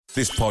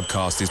This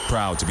podcast is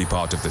proud to be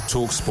part of the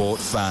TalkSport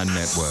Fan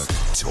Network.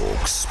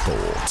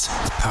 TalkSport.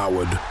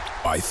 Powered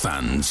by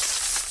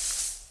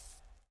fans.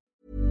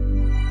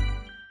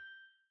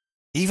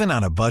 Even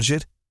on a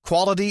budget,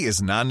 quality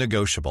is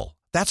non-negotiable.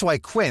 That's why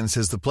Quince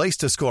is the place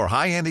to score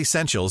high-end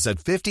essentials at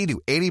 50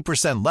 to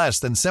 80% less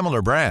than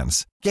similar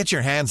brands. Get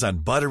your hands on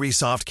buttery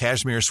soft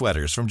cashmere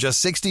sweaters from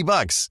just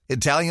 $60,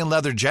 Italian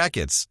leather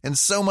jackets, and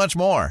so much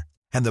more.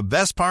 And the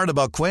best part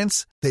about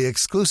Quince, they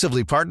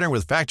exclusively partner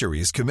with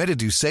factories committed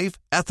to safe,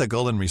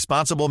 ethical, and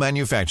responsible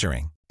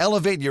manufacturing.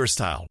 Elevate your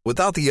style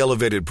without the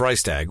elevated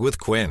price tag with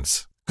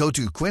Quince. Go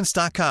to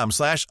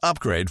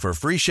quince.com/upgrade for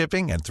free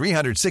shipping and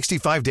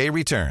 365-day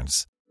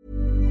returns.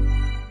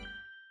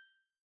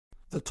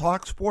 The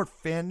TalkSport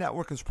Fan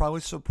Network is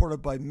proudly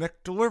supported by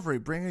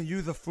McDelivery, bringing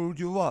you the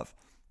food you love.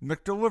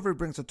 McDelivery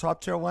brings a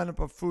top-tier lineup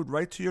of food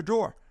right to your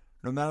door.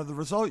 No matter the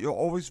result, you'll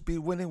always be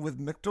winning with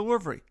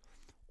McDelivery.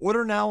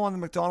 Order now on the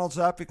McDonald's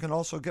app. You can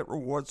also get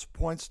rewards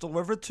points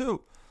delivered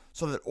too,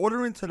 so that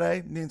ordering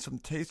today means some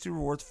tasty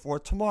rewards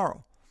for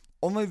tomorrow.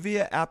 Only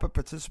via app at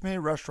participating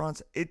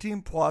restaurants.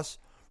 18 plus.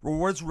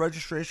 Rewards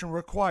registration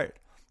required.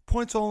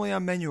 Points only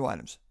on menu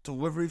items.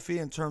 Delivery fee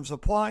and terms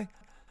apply.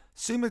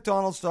 See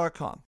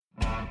McDonald's.com.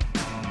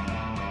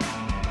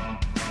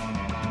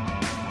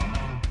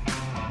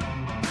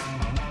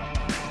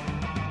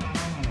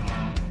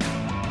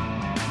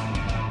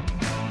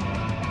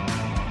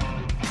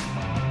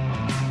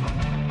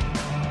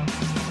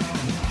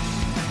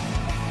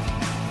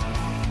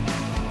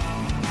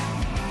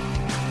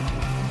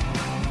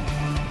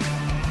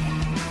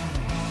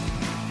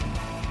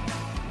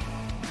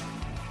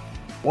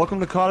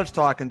 Welcome to Cottage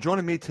Talk, and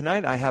joining me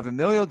tonight, I have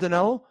Emilio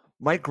Danello,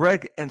 Mike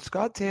Gregg, and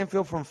Scott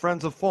Tanfield from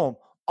Friends of Fulham,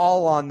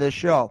 all on this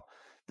show.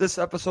 This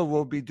episode,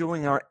 we'll be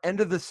doing our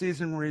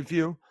end-of-the-season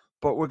review,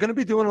 but we're going to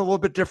be doing it a little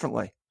bit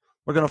differently.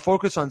 We're going to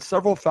focus on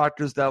several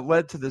factors that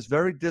led to this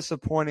very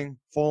disappointing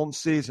Fulham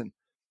season.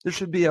 This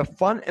should be a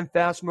fun and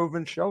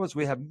fast-moving show as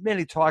we have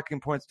many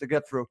talking points to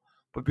get through.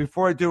 But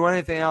before I do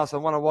anything else, I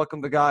want to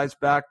welcome the guys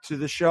back to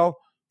the show.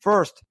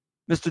 First,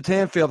 Mr.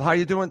 Tanfield, how are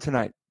you doing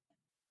tonight?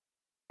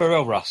 Very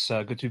well, Russ.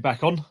 Good to be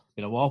back on.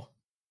 Been a while.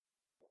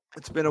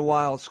 It's been a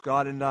while,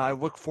 Scott, and I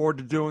look forward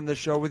to doing this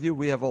show with you.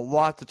 We have a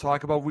lot to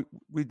talk about.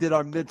 We did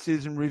our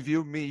mid-season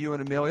review, me, you,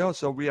 and Emilio,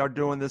 so we are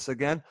doing this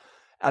again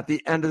at the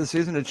end of the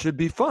season. It should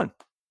be fun.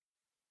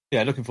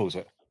 Yeah, looking forward to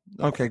it.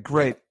 Okay,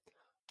 great.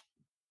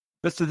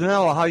 Mr.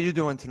 Danello, how are you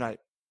doing tonight?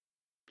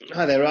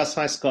 Hi there, Russ.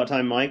 Hi, Scott.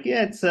 Hi, Mike.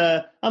 Yeah,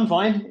 I'm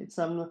fine.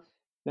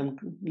 I'm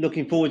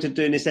looking forward to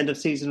doing this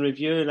end-of-season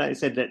review. Like I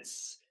said,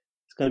 it's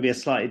going to be a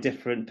slightly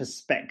different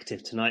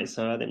perspective tonight.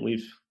 So I think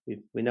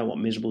we know what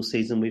miserable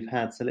season we've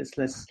had. So let's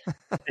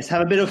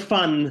have a bit of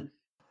fun,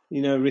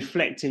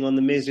 reflecting on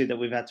the misery that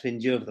we've had to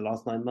endure for the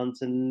last 9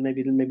 months, and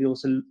maybe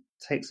also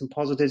take some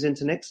positives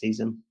into next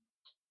season.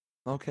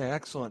 Okay,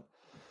 excellent.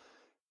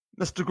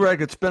 Mr.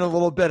 Gregg, it's been a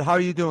little bit. How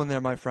are you doing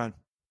there, my friend?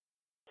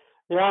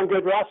 Yeah, I'm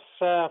good, Russ.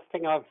 I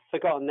think I've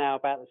forgotten now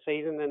about the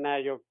season, and now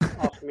you're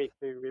asking me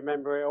to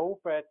remember it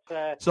all. But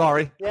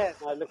sorry. Yeah,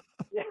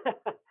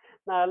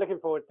 looking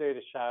forward to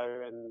the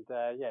show, and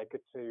good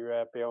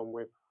to be on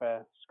with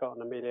Scott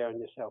and Emilio and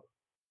yourself.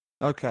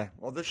 Okay,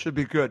 well, this should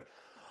be good.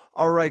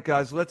 All right,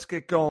 guys, let's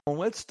get going.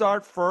 Let's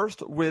start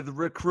first with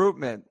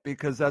recruitment,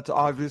 because that's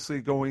obviously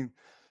going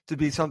to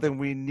be something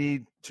we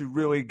need to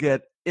really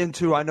get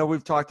into. I know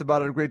we've talked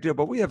about it a great deal,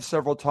 but we have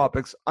several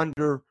topics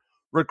under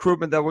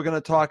recruitment that we're going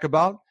to talk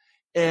about.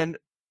 And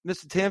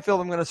Mr. Tanfield,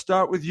 I'm going to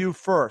start with you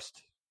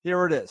first.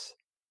 Here it is.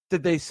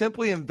 Did they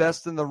simply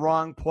invest in the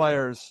wrong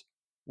players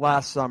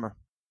last summer?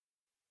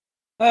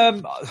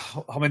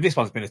 This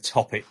one's been a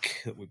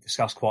topic that we've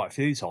discussed quite a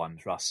few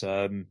times, Russ.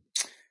 I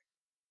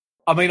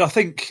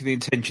think the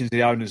intentions of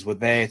the owners were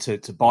there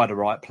to buy the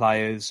right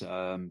players,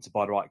 to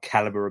buy the right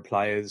calibre of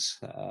players.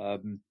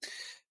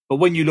 But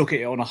when you look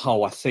at it on a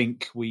whole, I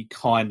think we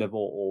kind of,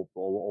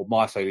 or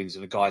my feelings,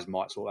 and the guys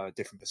might sort of have a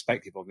different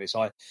perspective on this,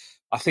 I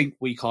think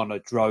we kind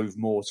of drove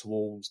more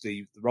towards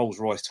the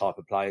Rolls-Royce type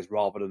of players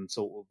rather than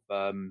sort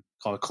of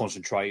kind of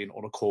concentrating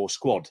on a core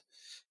squad.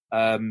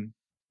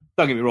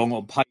 Don't get me wrong,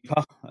 on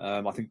paper,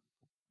 I think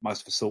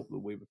most of us thought that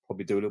we would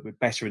probably do a little bit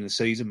better in the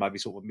season, maybe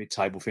sort of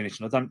mid-table finish.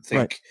 And I don't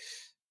think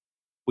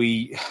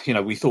we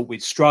thought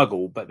we'd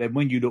struggle. But then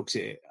when you looked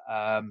at it,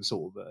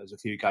 sort of as a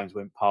few games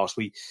went past,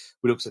 we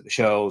looked at the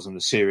Shells and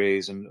the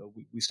series, and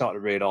we started to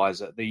realise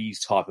that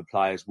these type of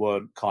players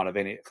weren't kind of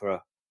in it for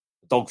a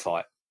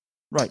dogfight.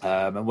 Right.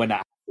 And when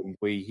that happened,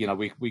 we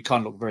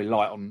kind of looked very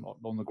light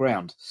on the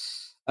ground.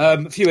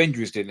 A few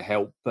injuries didn't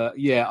help, but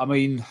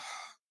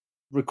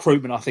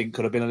recruitment, I think,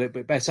 could have been a little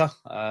bit better.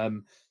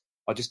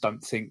 I just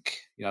don't think,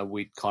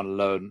 we'd kind of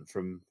learned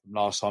from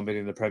last time being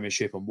in the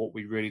Premiership and what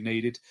we really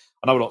needed.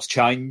 I know a lot's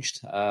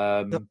changed,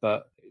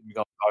 but we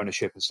got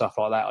ownership and stuff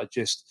like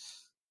that.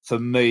 For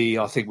me,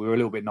 I think we were a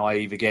little bit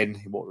naive again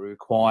in what we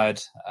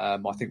required. I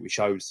think we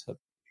showed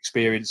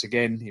experience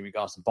again in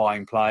regards to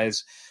buying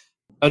players.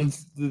 And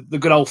the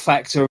good old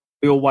factor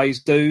we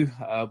always do,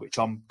 which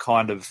I'm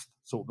kind of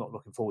sort of not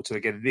looking forward to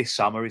again this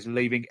summer is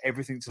leaving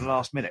everything to the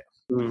last minute.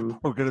 We're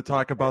going to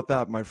talk about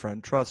that, my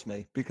friend. Trust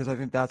me, because I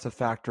think that's a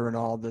factor in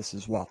all this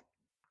as well.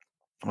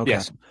 Okay.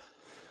 Yes.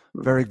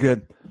 Very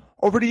good.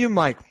 Over to you,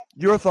 Mike.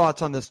 Your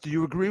thoughts on this. Do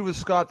you agree with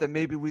Scott that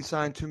maybe we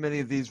signed too many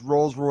of these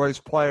Rolls-Royce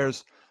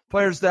players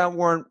that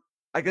weren't,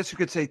 I guess you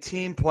could say,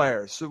 team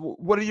players? So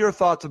what are your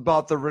thoughts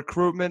about the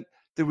recruitment?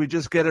 Did we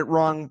just get it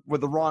wrong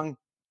with the wrong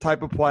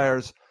type of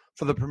players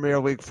for the Premier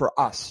League for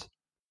us?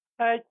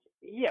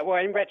 Yeah, well,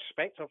 in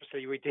retrospect,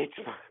 obviously we did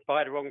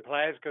buy the wrong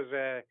players because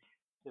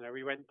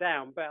we went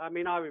down. But I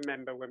mean, I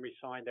remember when we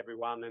signed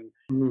everyone, and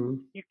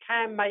you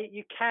can make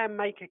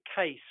a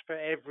case for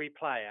every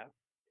player.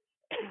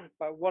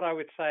 But what I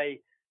would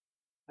say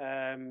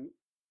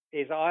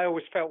is I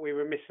always felt we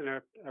were missing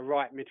a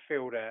right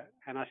midfielder,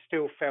 and I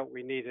still felt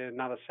we needed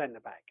another centre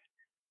back.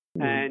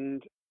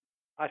 And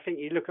I think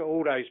you look at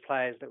all those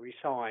players that we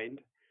signed,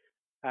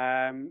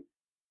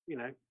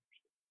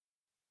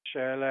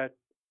 Schürrle,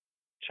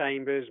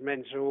 Chambers,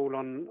 Mensah, all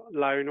on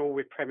loan, all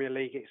with Premier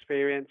League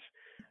experience.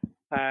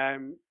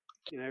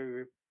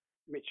 Mitrovic,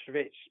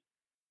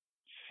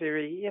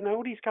 Siri,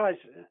 all these guys,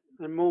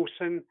 and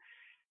Mawson.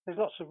 There's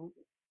lots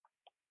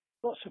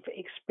of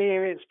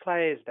experienced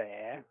players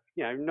there.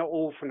 Not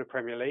all from the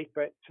Premier League,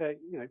 but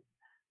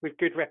with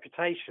good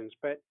reputations.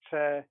 But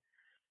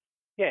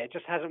it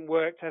just hasn't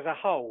worked as a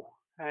whole.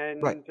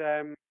 And right.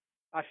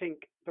 I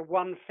think the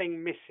one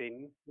thing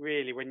missing,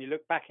 really, when you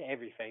look back at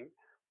everything,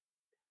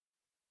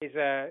 is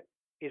a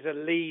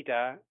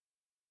leader,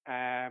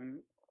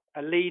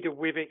 a leader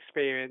with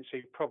experience who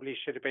probably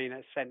should have been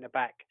at centre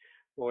back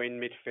or in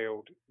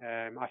midfield.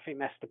 I think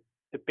that's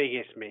the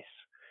biggest miss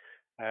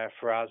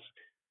for us.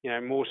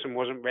 Mawson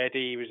wasn't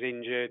ready; he was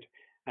injured,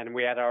 and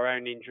we had our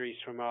own injuries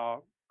from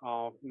our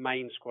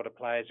main squad of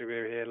players who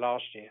were here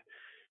last year.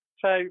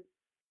 So,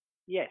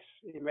 yes,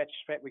 in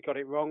retrospect, we got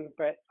it wrong.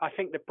 But I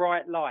think the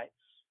bright lights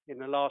in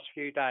the last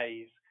few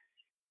days,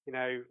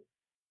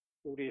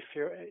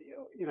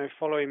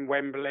 following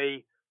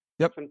Wembley,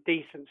 some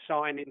decent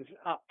signings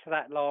up to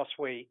that last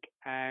week,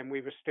 and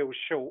we were still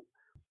short.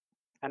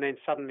 And then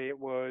suddenly it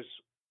was,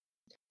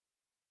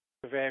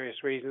 for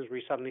various reasons,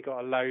 we suddenly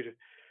got a load of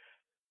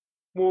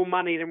more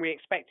money than we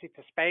expected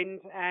to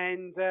spend,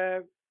 and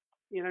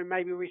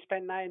maybe we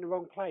spent that in the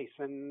wrong place.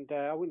 And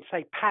I wouldn't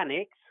say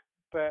panicked,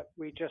 but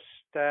we just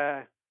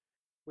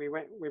we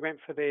went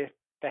for the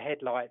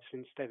headlights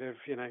instead of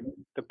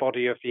the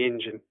body of the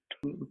engine.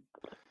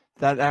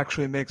 That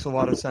actually makes a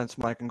lot of sense,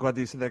 Mike. I'm glad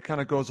that you said that. Kind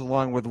of goes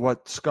along with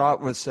what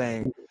Scott was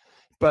saying.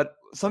 But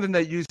something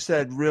that you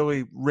said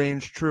really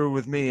ranged true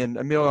with me. And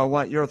Emilio, I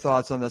want your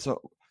thoughts on this.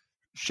 So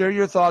share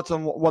your thoughts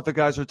on what the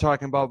guys are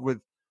talking about with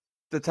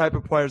the type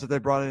of players that they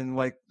brought in.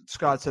 Like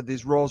Scott said,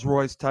 these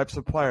Rolls-Royce types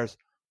of players.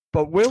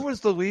 But where was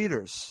the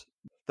leaders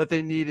that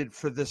they needed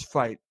for this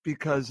fight?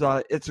 Because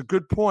it's a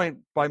good point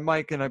by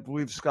Mike, and I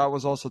believe Scott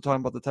was also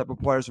talking about the type of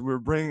players that we were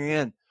bringing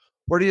in.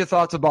 What are your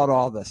thoughts about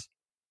all this?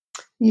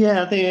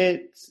 Yeah, I think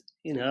it's,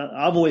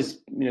 I've always,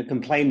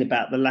 complained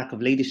about the lack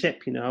of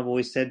leadership. I've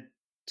always said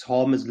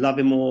Tom is love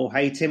him or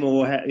hate him,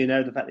 or,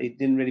 the fact that he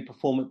didn't really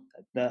perform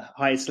at the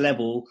highest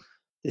level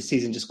this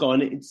season just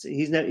gone.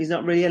 He's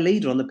not really a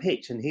leader on the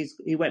pitch, and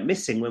he went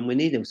missing when we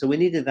needed him. So we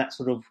needed that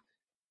sort of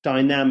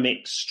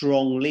dynamic,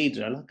 strong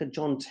leader, like a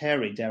John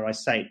Terry, dare I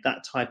say,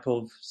 that type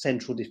of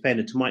central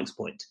defender, to Mike's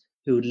point,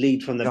 who would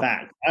lead from the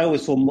back. I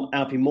always saw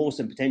Alfie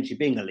Mawson potentially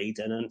being a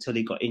leader until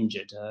he got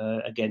injured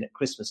again at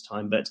Christmas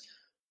time. But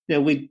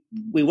we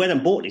went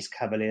and bought these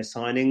Cavalier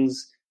signings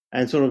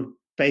and sort of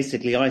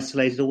basically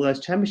isolated all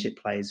those Championship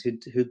players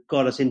who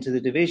got us into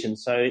the division.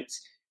 So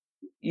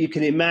you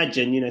can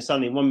imagine,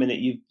 suddenly 1 minute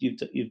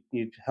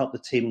you've helped the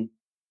team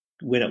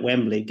win at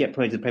Wembley, get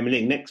promoted to the Premier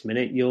League. Next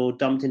minute you're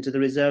dumped into the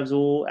reserves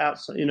or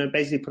outside,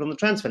 basically put on the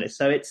transfer list.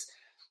 So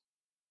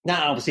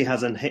that obviously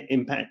has an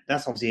impact.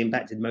 That's obviously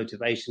impacted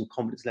motivation,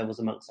 confidence levels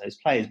amongst those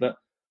players. But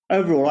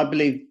overall, I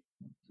believe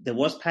there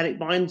was panic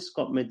buying.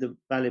 Scott made the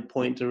valid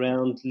point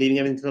around leaving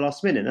everything to the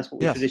last minute. That's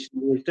what we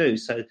traditionally always do.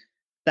 So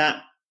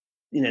that,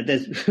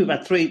 there's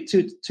about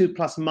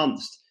 2+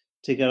 months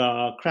to get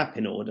our crap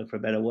in order, for a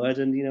better word.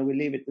 And, we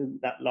leave it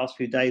that last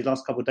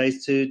couple of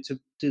days to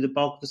do the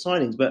bulk of the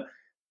signings. But,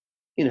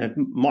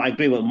 I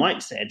agree with what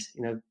Mike said.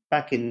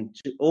 Back in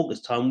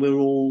August time, we were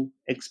all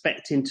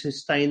expecting to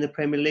stay in the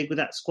Premier League with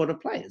that squad of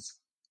players.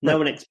 No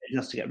one expected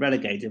us to get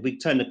relegated. We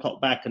turn the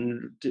clock back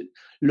and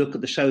look at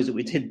the shows that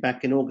we did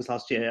back in August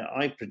last year.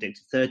 I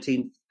predicted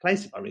 13th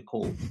place, if I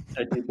recall,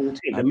 13th, 14th.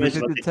 And most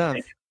of us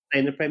stay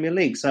in the Premier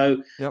League.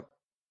 So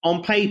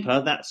on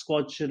paper, that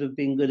squad should have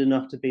been good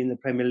enough to be in the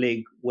Premier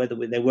League, whether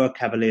there were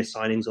Cavalier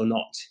signings or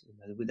not.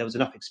 There was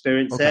enough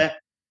experience there.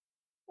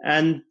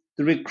 And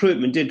the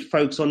recruitment did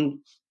focus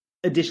on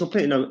additional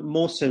players.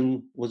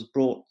 Mawson was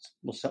brought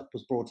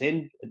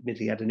in.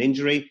 Admittedly, he had an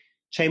injury.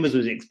 Chambers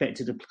was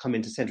expected to come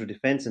into central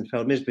defence and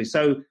failed miserably.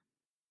 So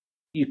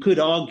you could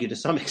argue to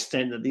some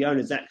extent that the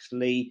owners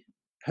actually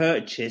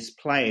purchased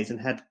players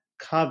and had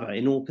cover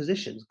in all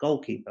positions.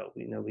 Goalkeeper,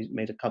 we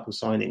made a couple of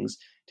signings.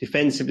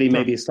 Defensively,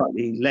 maybe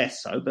slightly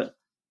less so. But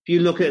if you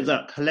look at it as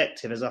a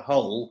collective, as a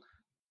whole,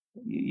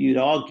 you'd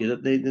argue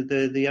that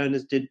the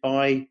owners did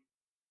buy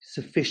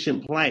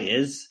sufficient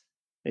players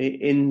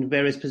in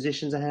various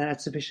positions and had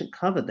sufficient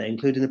cover there,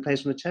 including the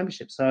players from the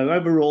Championship. So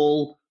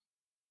overall,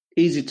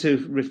 easy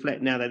to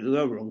reflect now that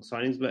there were wrong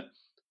signings, but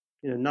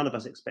none of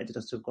us expected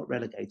us to have got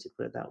relegated,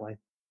 put it that way.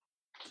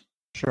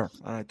 Sure,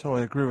 I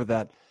totally agree with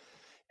that.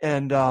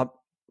 And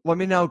let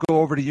me now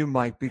go over to you,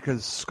 Mike,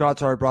 because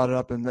Scott's already brought it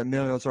up and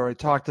Emilio's already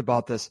talked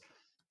about this.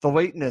 The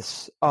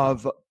lateness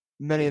of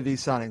many of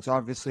these signings,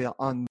 obviously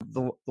on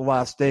the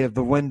last day of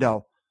the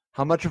window.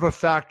 How much of a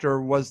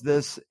factor was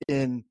this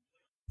in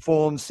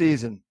Fulham's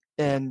season?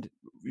 And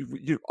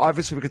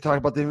obviously we could talk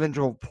about the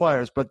individual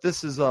players, but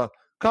this is a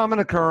common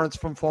occurrence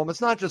from Fulham.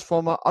 It's not just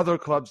Fulham. Other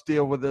clubs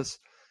deal with this.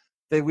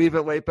 They leave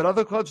it late, but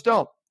other clubs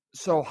don't.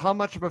 So how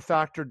much of a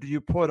factor do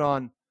you put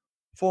on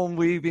Fulham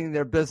leaving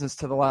their business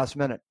to the last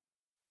minute?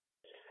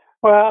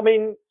 Well, I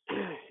mean,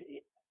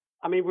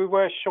 we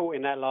were short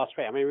in that last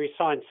week. I mean, we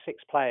signed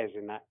 6 players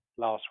in that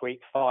last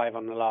week, 5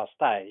 on the last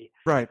day.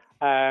 Right.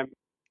 I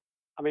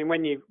mean,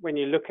 when you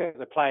look at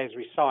the players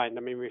we signed,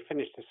 I mean, we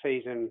finished the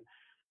season,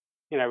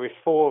 with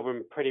 4 of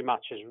them pretty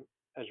much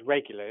as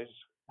regulars.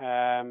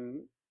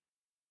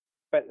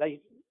 But they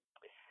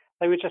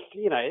were just,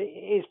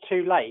 it is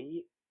too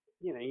late.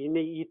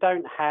 You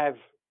don't have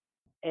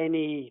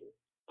any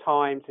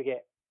time to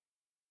get,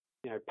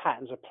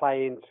 patterns of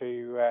play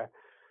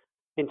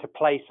into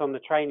place on the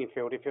training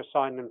field if you're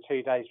signing them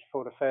 2 days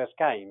before the first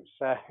game.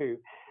 So,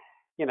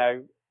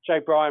 Joe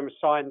Bryan was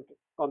signed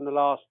on the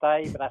last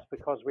day, but that's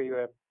because we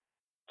were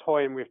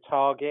toying with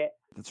target.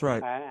 That's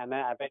right. And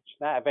that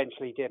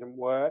eventually didn't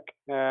work.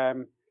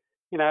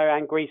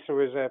 Anguissa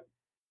was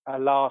a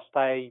last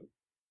day,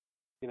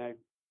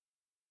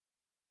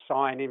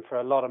 signing for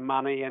a lot of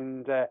money,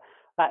 and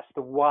that's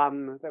the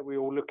one that we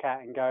all look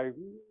at and go,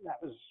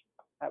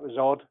 that was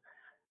odd.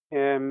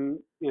 To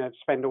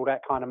spend all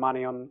that kind of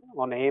money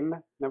on him.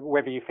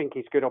 Whether you think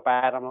he's good or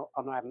bad, I'm not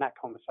having that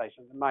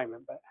conversation at the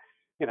moment. But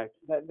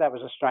that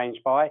was a strange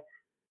buy.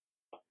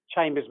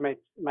 Chambers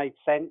made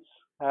sense.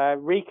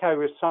 Rico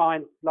was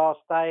signed last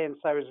day, and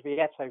so was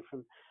Vieto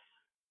from.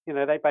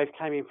 They both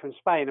came in from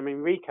Spain. I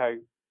mean, Rico,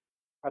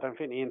 I don't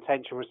think the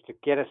intention was to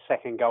get a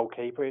second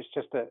goalkeeper. It's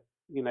just that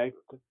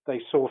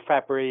they saw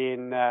Fabry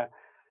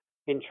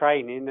in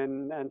training,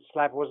 and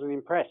Slav wasn't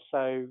impressed.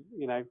 So,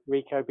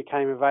 Rico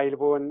became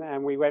available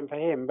and we went for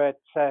him.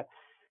 But,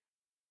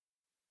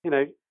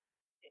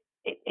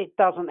 it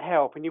doesn't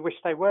help, and you wish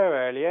they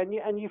were earlier.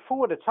 And you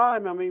thought at the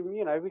time, I mean,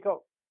 we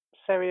got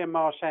Seri and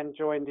Marchand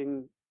joined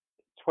in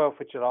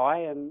 12th of July,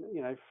 and,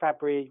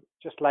 Fabry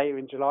just later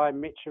in July,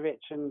 Mitrovic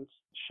and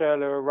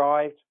Schürrle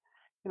arrived.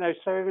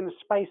 So in the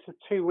space of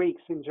 2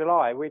 weeks in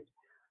July, with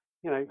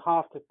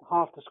half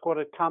the squad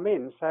had come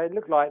in, so it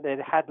looked like they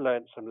had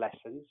learned some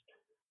lessons.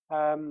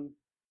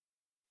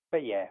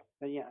 But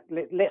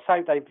let's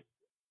hope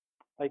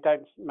they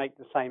don't make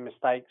the same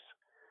mistakes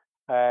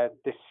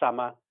this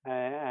summer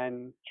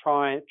and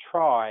try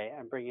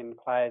and bring in the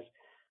players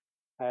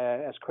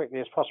as quickly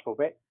as possible.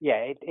 But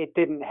it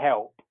didn't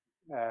help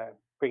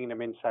bringing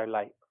them in so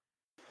late.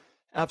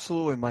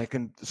 Absolutely, Mike.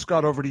 And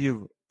Scott, over to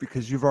you,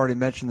 because you've already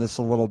mentioned this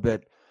a little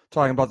bit,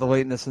 talking about the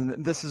lateness,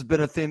 and this has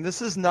been a theme.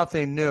 This is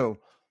nothing new,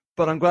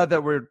 but I'm glad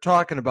that we're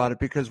talking about it,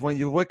 because when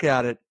you look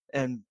at it,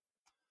 and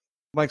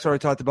Mike's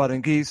already talked about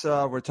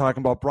Anguissa, we're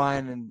talking about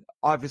Bryan, and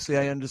obviously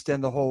I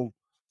understand the whole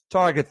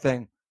target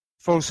thing.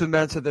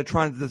 Fosu said they're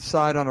trying to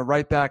decide on a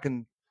right back,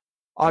 and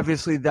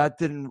obviously that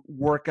didn't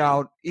work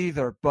out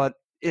either, but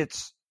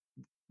it's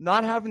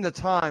not having the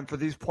time for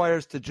these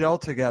players to gel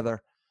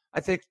together, I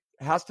think,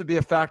 has to be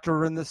a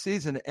factor in this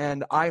season.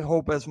 And I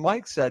hope, as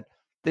Mike said,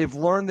 they've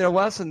learned their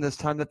lesson this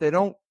time, that they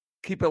don't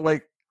keep it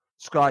late.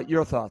 Scott,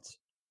 your thoughts?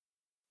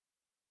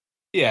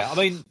 Yeah, I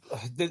mean,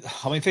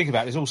 think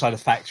about it. There's also the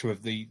factor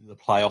of the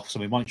playoffs.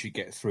 I mean, once you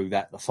get through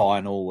that, the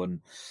final,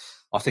 and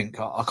I think,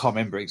 I can't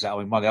remember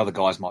exactly. I mean, one of the other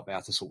guys might be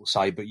able to sort of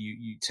say, but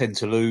you tend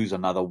to lose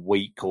another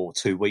week or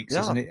 2 weeks,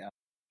 isn't it?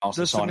 It's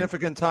a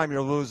significant time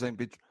you're losing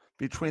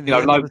between the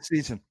end of the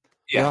season.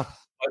 Yeah.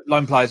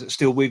 Loan players that are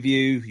still with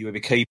you have a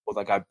keeper,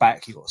 they go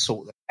back, you've got to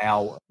sort them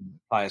out, and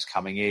players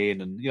coming in,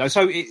 and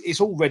so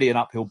it's already an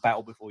uphill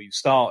battle before you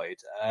started.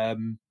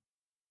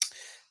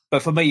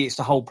 But for me, it's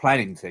the whole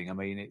planning thing. I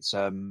mean, it's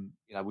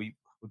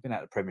we've been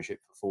out of the Premiership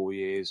for 4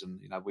 years, and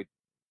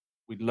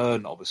we'd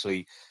learned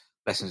obviously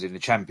lessons in the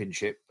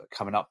Championship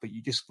coming up, but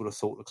you just would have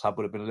thought the club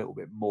would have been a little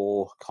bit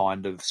more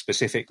kind of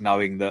specific,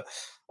 knowing that,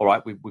 all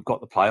right, we've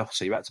got the playoffs,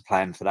 so you had to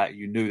plan for that.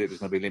 You knew that it was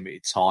going to be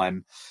limited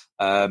time.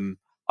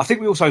 I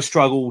think we also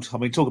struggled. I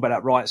mean, talk about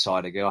that right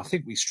side again. I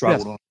think we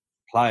struggled on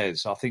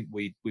players. I think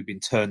we'd been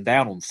turned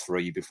down on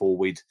 3 before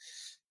we'd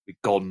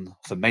gone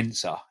for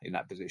Mensah in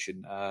that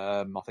position.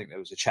 I think there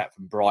was a chat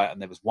from Brighton.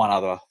 There was one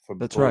other from.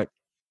 That's right.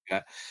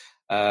 Yeah.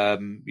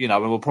 And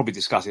we'll probably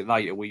discuss it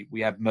later.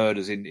 We had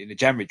murders in the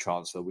January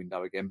transfer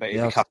window again, but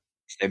it becomes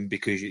them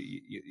because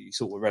you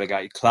sort of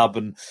relegated club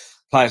and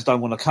players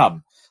don't want to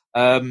come.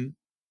 I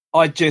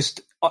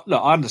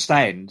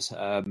understand.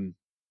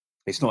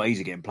 it's not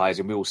easy getting players,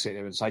 and we all sit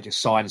there and say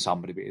just sign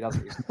somebody, but it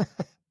doesn't.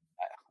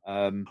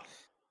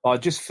 But I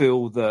just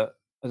feel that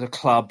as a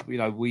club,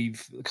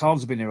 the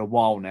Cards have been here a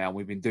while now, and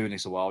we've been doing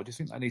this a while. I just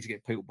think they need to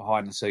get people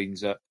behind the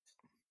scenes that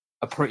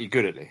are pretty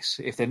good at this.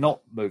 If they're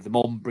not, move them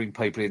on, bring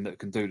people in that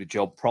can do the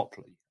job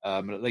properly.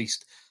 And at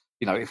least,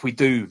 if we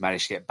do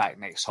manage to get back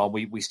next time,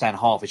 we stand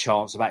half a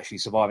chance of actually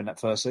surviving that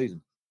first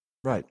season.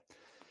 Right.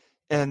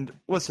 And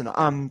listen,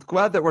 I'm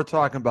glad that we're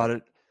talking about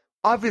it.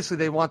 Obviously,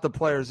 they want the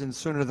players in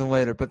sooner than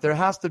later, but there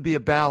has to be a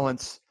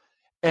balance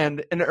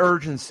and an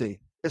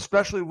urgency,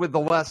 especially with the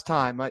less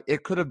time.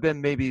 It could have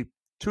been maybe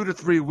 2 to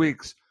 3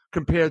 weeks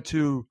compared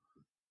to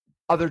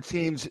other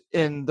teams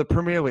in the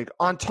Premier League.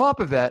 On top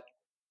of that,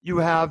 you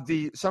have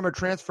the summer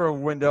transfer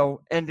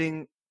window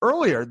ending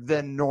earlier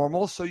than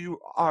normal, so you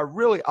are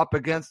really up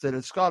against it,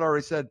 as Scott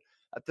already said,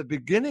 at the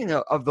beginning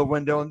of the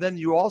window, and then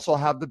you also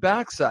have the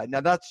backside.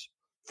 Now, that's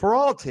for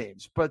all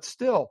teams, but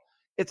still,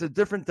 it's a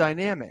different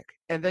dynamic.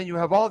 And then you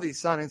have all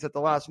these signings at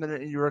the last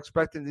minute, and you're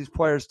expecting these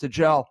players to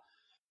gel.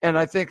 And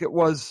I think it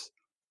was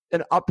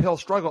an uphill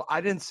struggle.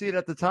 I didn't see it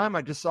at the time.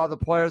 I just saw the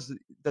players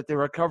that they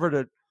recovered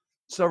at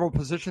several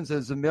positions.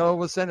 As Emilio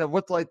was saying, it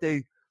looked like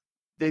they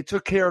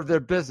took care of their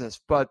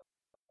business. But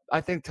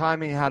I think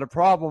timing had a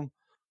problem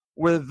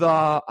with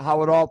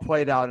how it all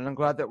played out, and I'm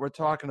glad that we're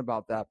talking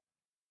about that.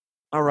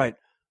 All right.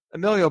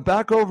 Emilio,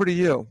 back over to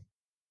you.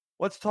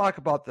 Let's talk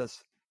about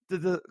this.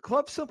 Did the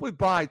club simply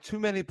buy too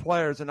many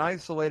players and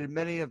isolated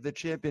many of the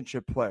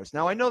championship players?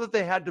 Now, I know that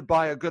they had to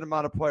buy a good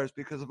amount of players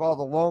because of all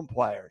the loan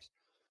players.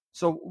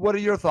 So what are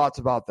your thoughts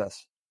about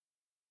this?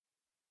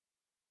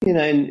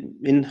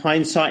 In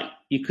hindsight,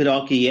 you could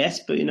argue yes,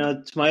 but,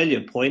 to my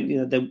earlier point,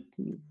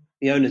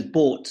 the owners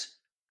bought,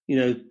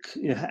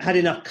 had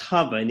enough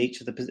cover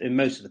in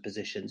most of the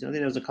positions. I think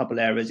there was a couple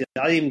of areas.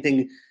 I even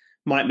think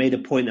Mike made a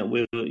point that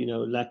we were,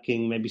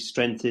 lacking maybe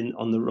strength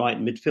on the right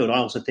midfield. I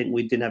also think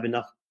we didn't have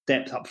enough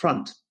depth up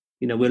front.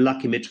 We're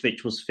lucky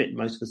Mitrovic was fit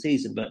most of the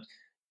season, but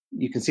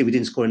you can see we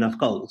didn't score enough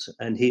goals.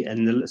 And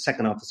the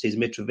second half of the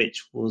season, Mitrovic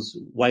was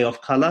way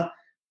off colour.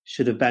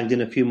 Should have banged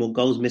in a few more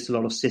goals, missed a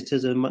lot of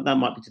sitters, and that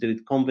might be to do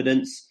with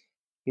confidence,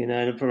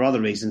 and for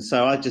other reasons.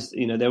 So I just,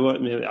 there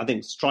were, I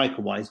think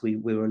striker-wise, we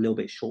were a little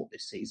bit short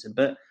this season.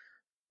 But,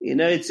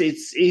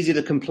 it's easy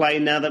to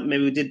complain now that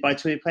maybe we did buy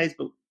too many players,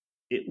 but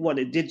what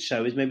it did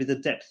show is maybe the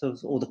depth of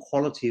or the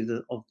quality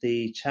of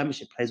the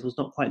championship players was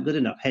not quite good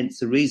enough. Hence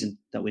the reason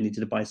that we needed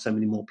to buy so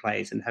many more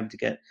players and have to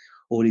get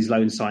all these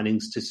loan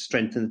signings to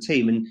strengthen the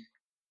team. And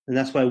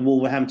that's why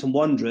Wolverhampton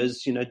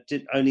Wanderers,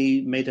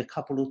 only made a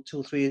couple of 2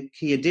 or 3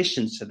 key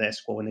additions to their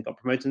squad when they got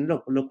promoted. And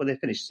look where they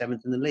finished,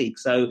 7th in the league.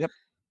 So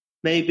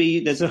maybe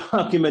there's an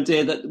argument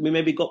here that we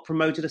maybe got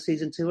promoted a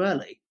season too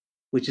early,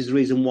 which is the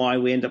reason why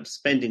we end up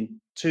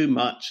spending too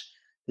much.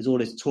 There's all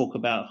this talk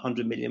about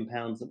 £100 million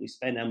that we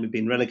spend and we've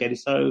been relegated.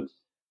 So,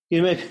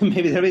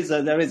 maybe there is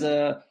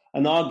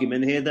an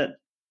argument here that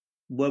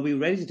were we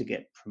ready to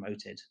get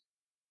promoted?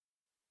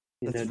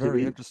 That's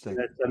very interesting.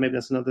 Maybe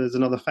there's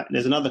another fact.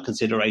 There's another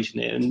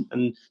consideration here,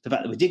 and the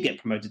fact that we did get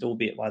promoted,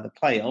 albeit by the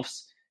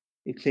playoffs,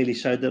 it clearly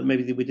showed that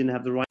maybe we didn't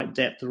have the right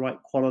depth, the right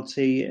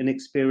quality and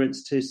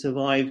experience to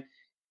survive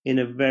in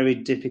a very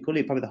difficult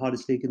league, probably the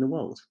hardest league in the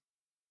world.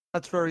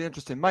 That's very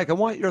interesting. Mike, I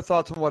want your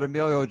thoughts on what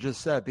Emilio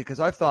just said,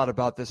 because I've thought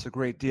about this a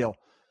great deal.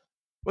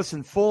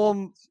 Listen,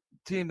 Fulham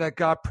team that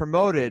got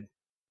promoted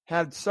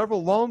had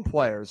several loan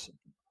players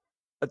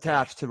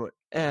attached to it.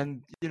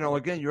 And,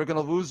 again, you're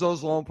going to lose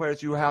those loan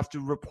players. You have to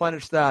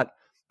replenish that.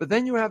 But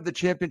then you have the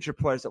championship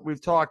players that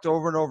we've talked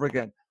over and over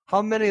again.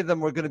 How many of them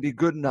were going to be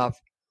good enough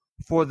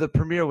for the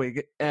Premier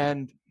League?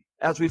 And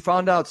as we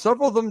found out,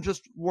 several of them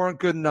just weren't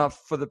good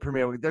enough for the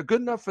Premier League. They're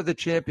good enough for the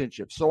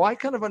championship. So I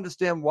kind of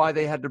understand why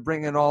they had to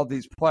bring in all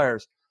these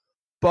players.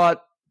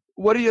 But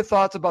what are your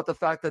thoughts about the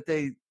fact that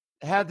they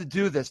had to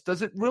do this?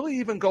 Does it really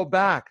even go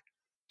back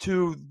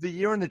to the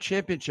year in the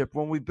championship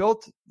when we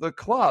built the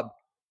club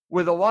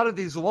with a lot of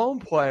these loan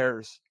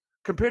players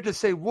compared to,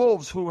 say,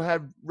 Wolves, who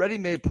had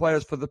ready-made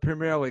players for the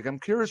Premier League? I'm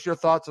curious your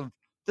thoughts of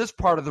this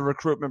part of the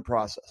recruitment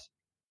process.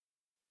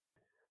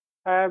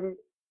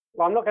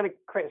 Well, I'm not going to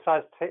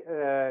criticise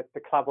the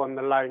club on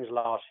the loans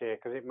last year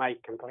because it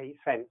made complete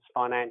sense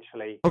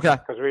financially. Okay.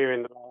 Because we were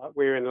in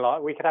the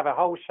we could have a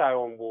whole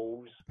show on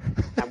Wolves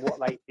and what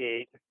they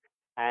did,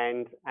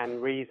 and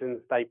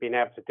reasons they've been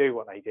able to do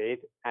what they did,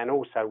 and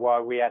also why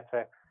we had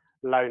to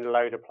loan a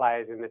load of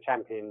players in the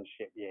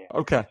championship year.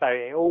 Okay. So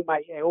it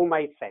all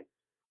made sense,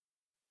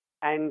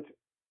 and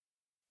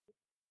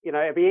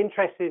it'd be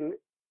interesting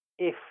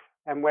if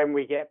and when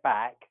we get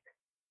back,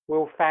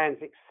 will fans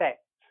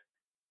accept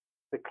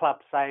the club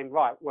saying,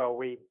 right, well,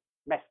 we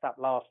messed up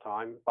last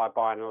time by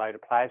buying a load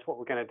of players. What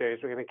we're going to do is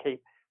we're going to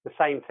keep the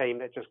same team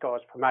that just got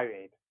us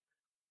promoted.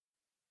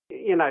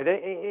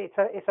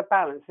 It's a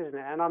balance, isn't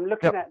it? And I'm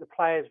looking at the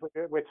players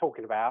we're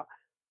talking about.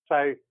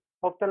 So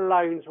of the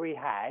loans we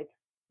had,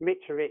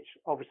 Mitrovic,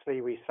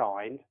 obviously we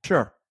signed.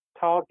 Sure.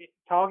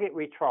 Target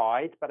we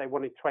tried, but they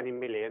wanted 20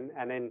 million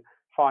and then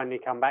finally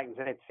come back and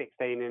said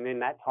 16. And in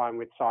that time,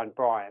 we'd signed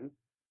Brian.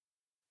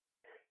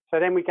 So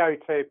then we go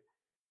to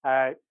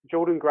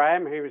Jordan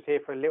Graham, who was here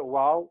for a little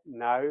while,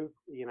 no,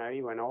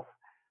 he went off.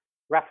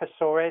 Rafa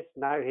Soares,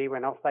 no, he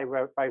went off. They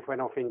both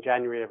went off in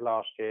January of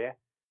last year.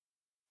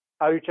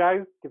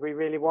 Ojo, did we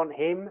really want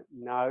him?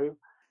 No.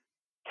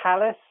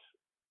 Callas,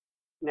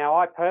 now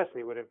I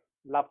personally would have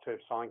loved to have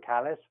signed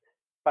Callas,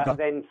 but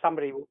then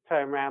somebody will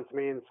turn around to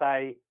me and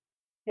say,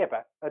 yeah,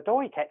 but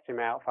Odoi kept him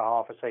out for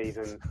half a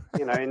season,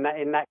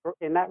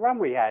 in that run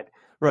we had.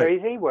 Right. So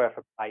is he worth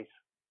a place?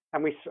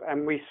 And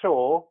we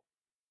saw,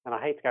 and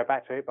I hate to go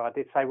back to it, but I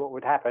did say what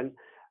would happen.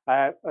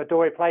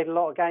 Odoi played a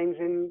lot of games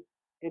in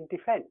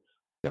defence,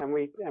 yep.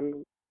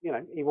 and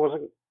he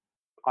wasn't.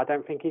 I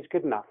don't think he's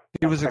good enough.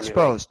 He was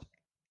exposed.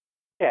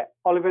 Yeah,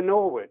 Oliver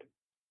Norwood.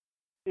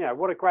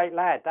 What a great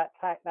lad.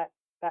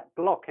 That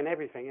block and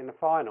everything in the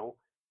final.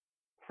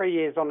 3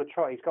 years on the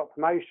trot, he's got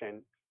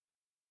promotion.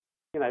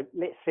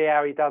 Let's see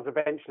how he does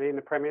eventually in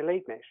the Premier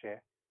League next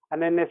year. And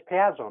then there's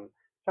Piazon.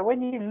 So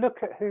when you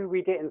look at who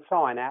we didn't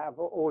sign out of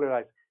all of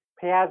those,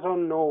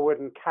 Piazon, Norwood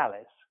and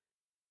Callas,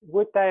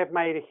 would they have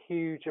made a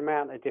huge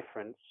amount of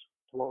difference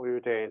to what we were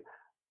doing?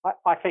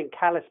 I think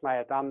Callas may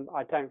have done.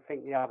 I don't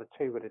think the other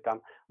two would have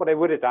done. What they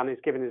would have done is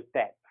given us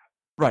depth,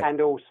 right, and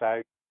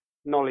also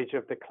knowledge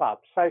of the club.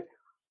 So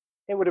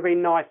it would have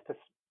been nice to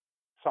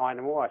sign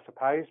them all, I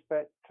suppose.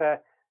 But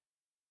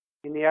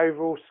in the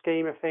overall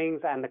scheme of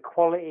things and the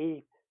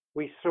quality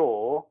we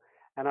saw,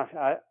 and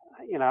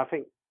I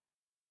think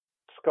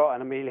Scott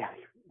and Emilio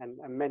and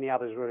many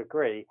others would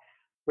agree,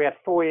 we had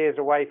 4 years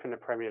away from the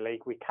Premier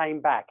League. We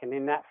came back, and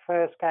in that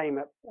first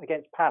game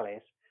against Palace,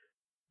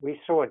 we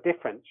saw a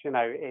difference,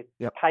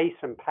 yep. Pace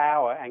and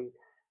power and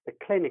the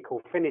clinical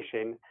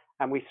finishing.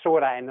 And we saw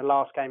that in the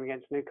last game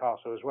against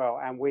Newcastle as well.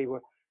 And we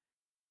were,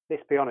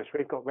 let's be honest,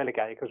 we've got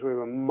relegated because we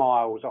were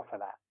miles off of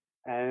that.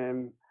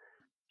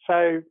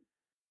 So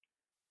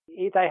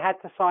they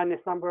had to sign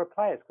this number of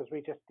players because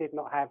we just did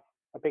not have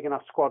a big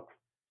enough squad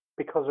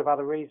because of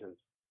other reasons.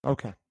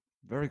 Okay.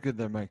 Very good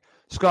there, Mike.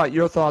 Scott,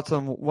 your thoughts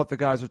on what the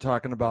guys are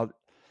talking about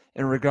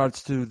in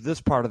regards to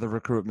this part of the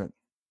recruitment?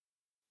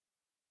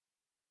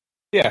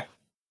 Yeah,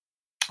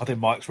 I think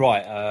Mike's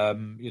right. I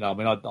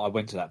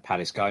went to that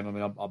Palace game.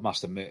 I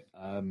must admit,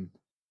 kind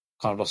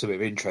of lost a bit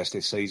of interest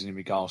this season in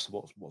regards to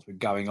what's been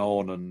going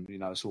on, and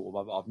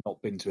I've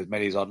not been to as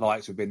many as I'd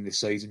like to have been this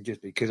season,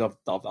 just because I've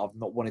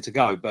not wanted to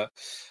go. But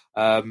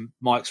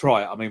Mike's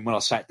right. When I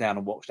sat down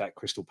and watched that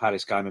Crystal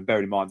Palace game, and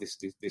bearing in mind this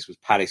was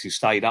Palace who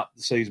stayed up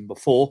the season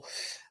before,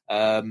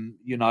 and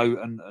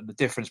the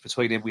difference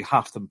between them, we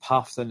huffed and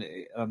puffed, and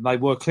they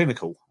were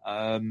clinical.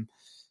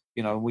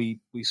 We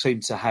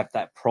seem to have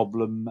that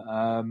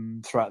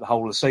problem throughout the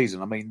whole of the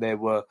season. There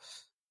were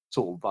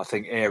I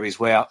think, areas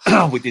where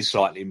we did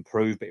slightly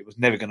improve, but it was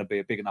never going to be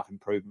a big enough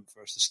improvement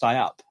for us to stay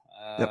up.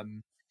 Yep.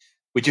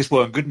 We just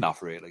weren't good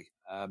enough, really.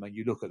 And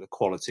you look at the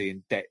quality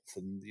and depth,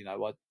 and,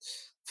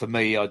 for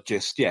me,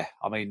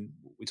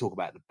 we talk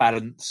about the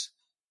balance.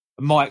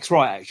 And Mike's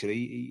right, actually.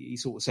 He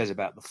sort of says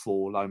about the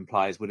 4 lone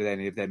players, would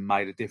any of them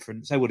made a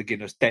difference? They would have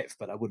given us depth,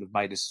 but they wouldn't have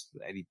made us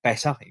any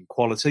better in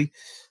quality.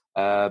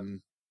 We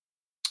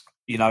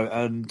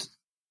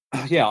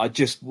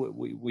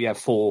have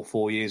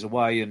 4 years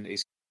away, and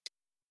it's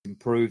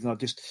improved.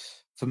 And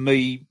for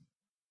me,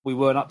 we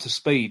weren't up to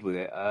speed with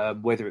it,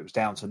 whether it was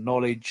down to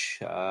knowledge,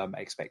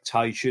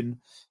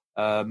 expectation.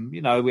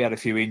 We had a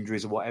few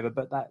injuries or whatever,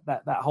 but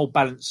that whole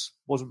balance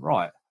wasn't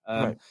right.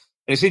 Right. And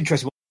it's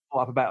interesting what you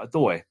brought up about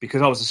Odoi,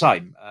 because I was the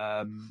same.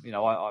 I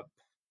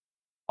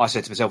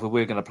said to myself, if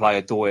we're going to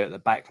play Odoi at the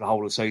back for the whole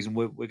of the season,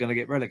 we're going to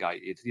get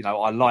relegated.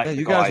 I like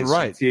the guys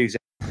right.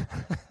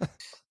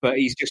 But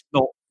he's just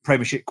not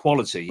Premiership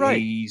quality. Right.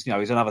 He's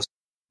another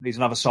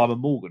Simon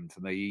Morgan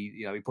for me.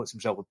 He puts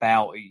himself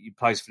about. He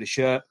plays for the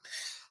shirt,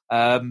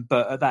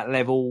 but at that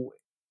level,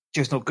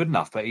 just not good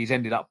enough. But he's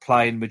ended up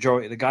playing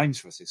majority of the games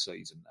for us this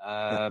season.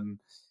 And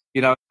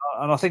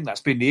I think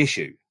that's been the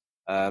issue.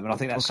 And I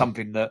think that's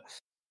something that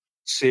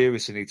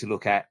seriously need to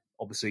look at.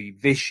 Obviously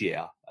this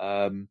year,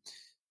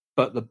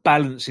 but the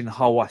balance in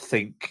whole, I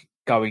think,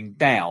 going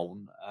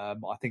down. I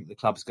think the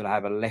club's going to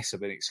have a less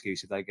of an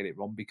excuse if they get it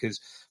wrong, because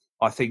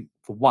I think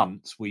for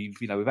once we've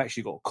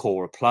actually got a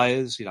core of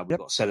players. We've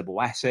got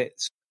sellable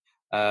assets.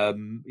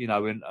 And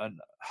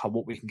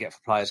what we can get for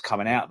players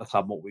coming out of the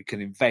club, what we can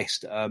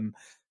invest.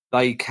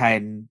 They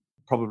can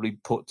probably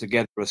put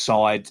together a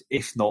side,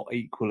 if not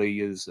equally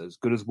as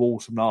good as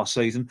Wolves from last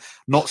season.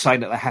 Not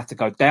saying that they have to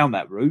go down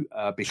that route,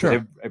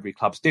 because every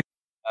club's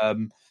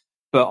different.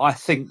 But I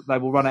think they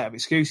will run out of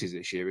excuses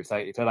this year if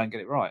they don't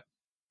get it right.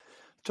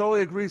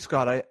 Totally agree,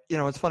 Scott.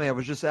 It's funny. I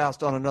was just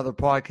asked on another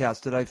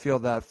podcast, did I feel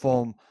that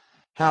Fulham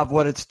have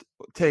what it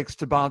takes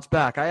to bounce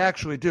back? I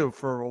actually do,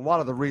 for a lot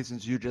of the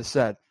reasons you just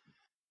said.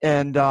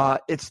 And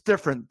it's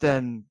different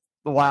than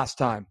the last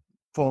time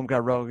Fulham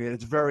got relegated.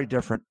 It's very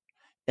different.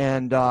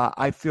 And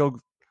I feel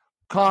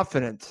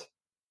confident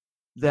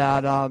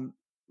that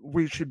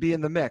we should be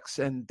in the mix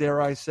and,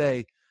 dare I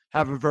say,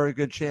 have a very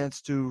good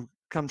chance to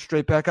come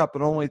straight back up.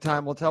 But only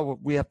time will tell.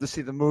 We have to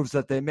see the moves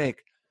that they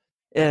make.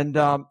 And,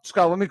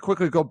 Scott, let me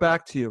quickly go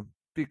back to you.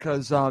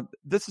 because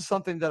this is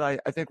something that I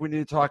think we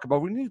need to talk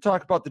about. We need to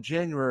talk about the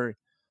January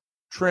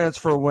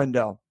transfer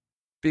window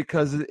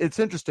because it's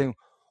interesting.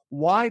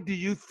 Why do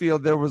you feel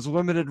there was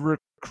limited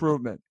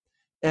recruitment?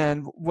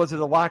 And was it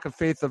a lack of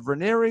faith of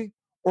Ranieri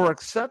or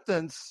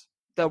acceptance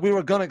that we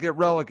were going to get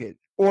relegated?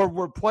 Or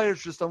were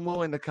players just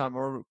unwilling to come,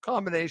 or a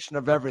combination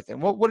of everything?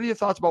 What are your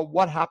thoughts about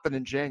what happened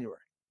in January?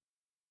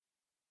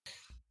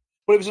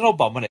 Well, it was an odd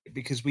one, wasn't it?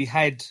 Because we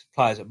had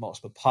players at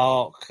Motspur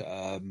Park.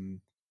 The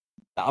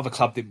other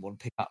club didn't want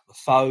to pick up the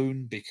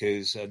phone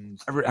because...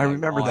 I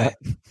remember that.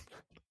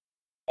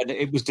 And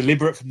it was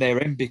deliberate from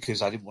their end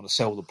because I didn't want to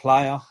sell the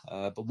player.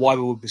 But why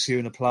were we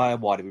pursuing a player?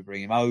 Why did we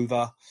bring him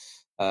over?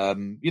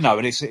 And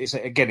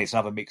it's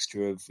another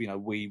mixture of,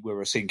 we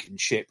were a sinking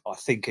ship. I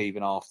think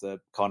even after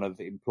kind of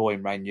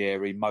employing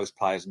Ranieri, most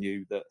players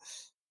knew that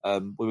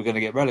we were going to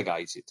get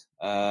relegated.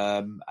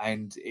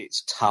 And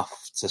it's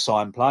tough to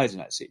sign players in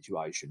that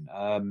situation.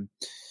 And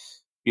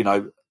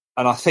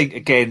I think,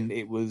 again,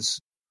 it was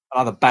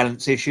another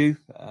balance issue,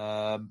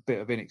 bit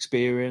of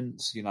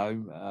inexperience,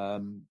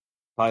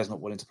 players not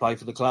wanting to play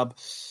for the club,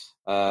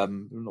 not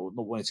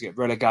wanting to get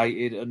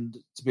relegated. And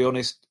to be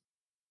honest,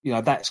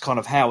 that's kind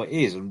of how it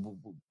is. And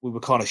we were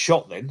kind of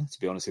shocked then, to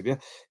be honest with you.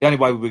 The only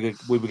way we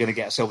were going to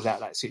get ourselves out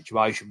of that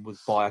situation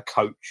was by a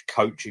coach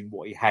coaching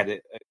what he had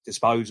at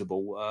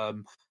disposable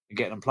and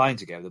getting them playing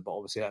together. But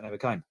obviously that never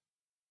came.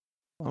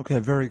 Okay,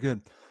 very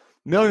good.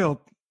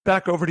 Emilio,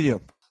 back over to you.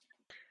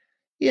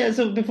 Yeah,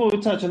 so before we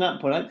touch on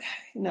that point,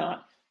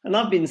 and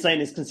I've been saying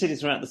this consistently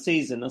throughout the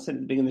season, I said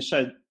at the beginning of the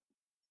show,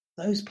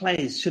 those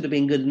players should have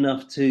been good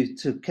enough to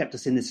kept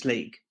us in this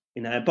league.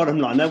 Bottom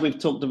line, I know we've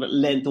talked about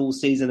length all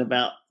season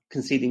about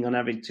conceding on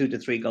average 2 to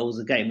 3 goals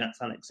a game. That's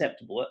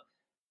unacceptable.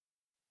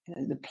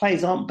 The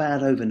players aren't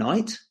bad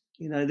overnight.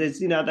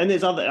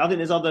 There's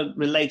other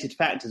related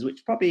factors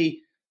which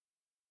probably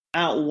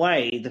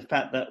outweigh the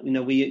fact that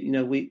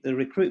the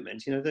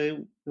recruitment.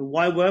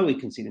 Why were we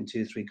conceding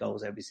 2 or 3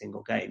 goals every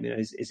single game?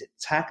 Is it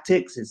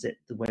tactics? Is it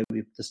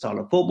the style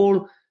of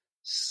football?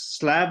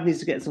 Slav needs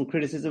to get some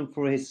criticism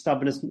for his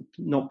stubbornness,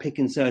 not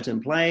picking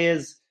certain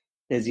players.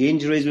 There's the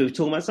injuries we were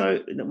talking about, so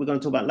we're going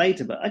to talk about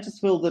later. But I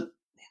just feel that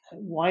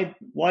why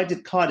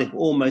did Cardiff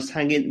almost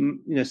hang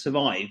in,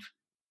 survive?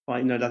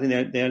 I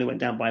think they only went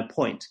down by a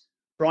point.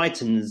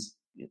 Brighton's,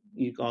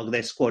 you argue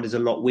their squad is a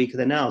lot weaker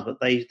than ours, but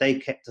they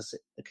kept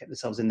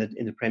themselves in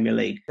the Premier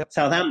League. Yep.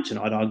 Southampton,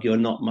 I'd argue, are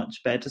not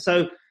much better.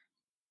 So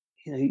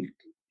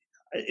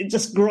it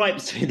just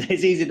gripes me that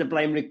it's easy to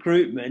blame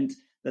recruitment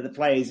that the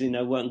players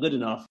weren't good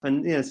enough,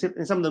 and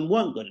some of them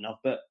weren't good enough,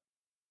 but.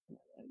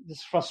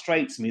 This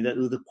frustrates me that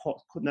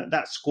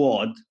that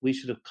squad, we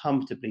should have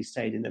comfortably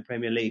stayed in the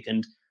Premier League.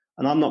 And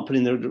I'm not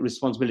putting the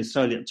responsibility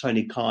solely at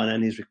Tony Khan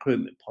and his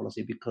recruitment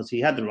policy because he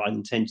had the right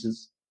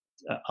intentions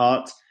at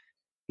heart.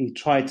 He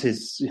tried to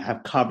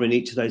have cover in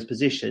each of those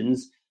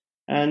positions.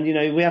 And,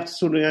 we have to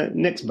sort of,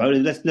 next vote,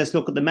 let's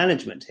look at the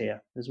management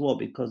here as well,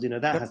 because,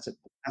 that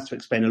has to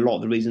explain a lot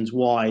of the reasons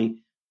why,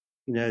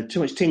 too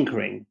much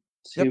tinkering.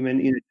 Too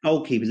many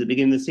goalkeepers at the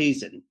beginning of the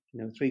season.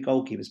 3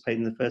 goalkeepers played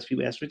in the first few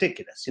weeks. That's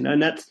ridiculous. And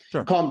that's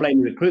can't blame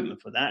the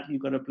recruitment for that.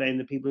 You've got to blame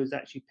the people who's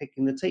actually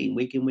picking the team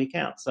week in, week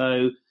out.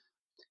 So,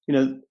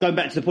 going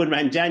back to the point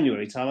around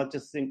January time, I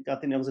think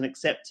there was an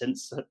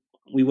acceptance that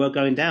we were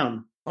going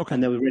down. Okay.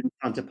 And they were really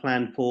trying to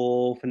plan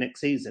for next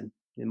season,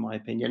 in my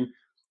opinion.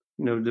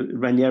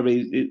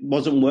 Ranieri, it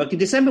wasn't working.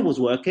 December was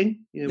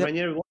working.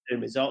 Ranieri was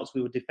doing results.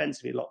 We were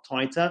defensively a lot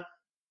tighter.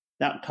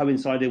 That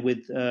coincided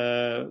with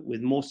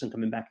Mawson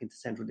coming back into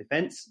central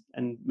defence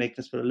and making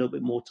us feel a little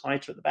bit more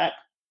tighter at the back.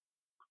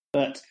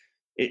 But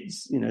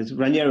it's,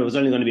 Ranieri was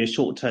only going to be a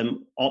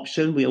short-term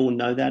option. We all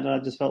know that. And I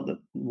just felt that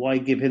why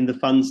give him the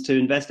funds to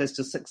invest? Let's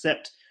just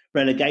accept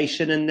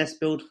relegation and let's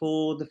build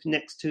for the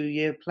next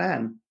 2-year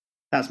plan.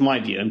 That's my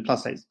view. And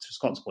plus, to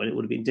Scott's point, it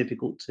would have been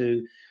difficult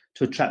to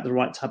attract the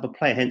right type of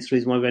player. Hence the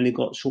reason why we've only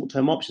got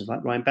short-term options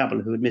like Ryan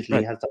Babel, who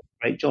admittedly has done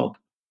a great job.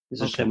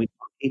 It's a shame we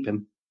can't keep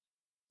him.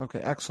 Okay,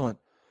 excellent.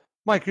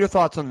 Mike, your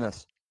thoughts on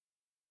this?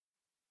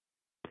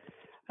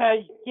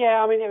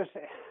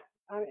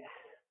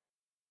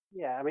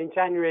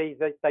 January,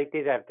 they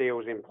did have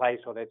deals in place,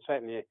 or they'd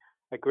certainly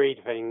agreed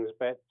things,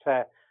 but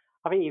I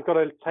think you've got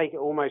to take it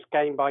almost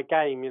game by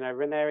game.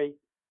 Ranieri,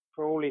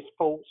 for all his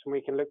faults, and we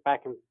can look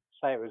back and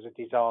say it was a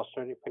disaster,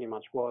 and it pretty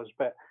much was,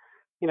 but,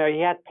 he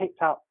had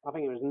picked up, I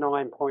think it was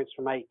 9 points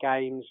from 8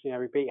 games.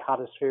 We beat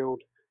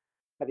Huddersfield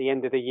at the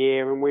end of the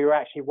year, and we were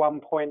actually 1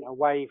 point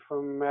away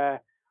from...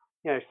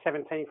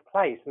 17th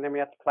place, and then we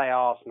had to play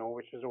Arsenal,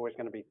 which was always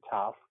going to be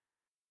tough.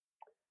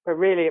 But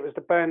really, it was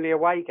the Burnley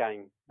away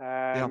game.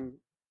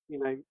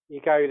 You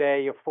go there,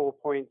 you're 4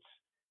 points.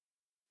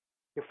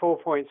 You're 4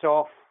 points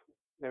off.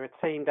 They're a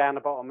team down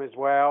the bottom as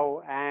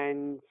well,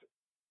 and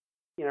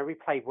we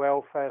played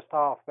well first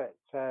half, but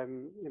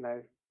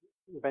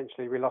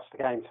eventually we lost the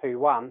game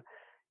 2-1.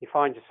 You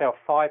find yourself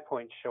 5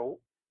 points short.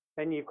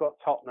 Then you've got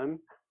Tottenham,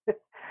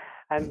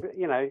 and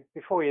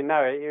before you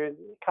know it, you're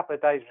a couple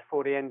of days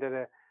before the end of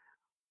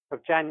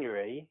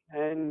January,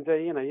 and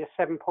you're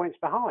 7 points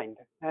behind.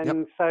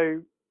 And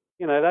so,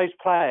 those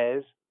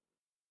players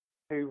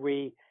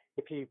who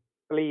if you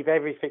believe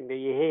everything that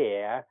you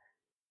hear,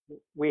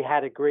 we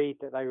had agreed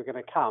that they were going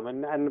to come.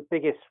 And the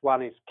biggest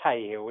one is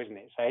Cahill, isn't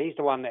it? So he's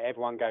the one that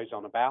everyone goes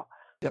on about.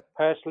 Yep.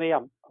 Personally, I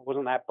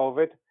wasn't that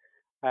bothered.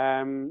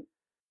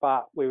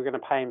 But we were going to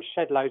pay him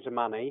shed loads of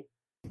money.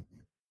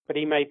 But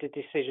he made the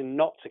decision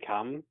not to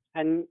come.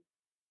 And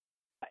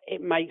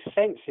it makes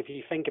sense if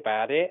you think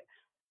about it.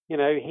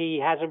 He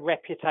has a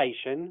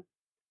reputation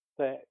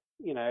that,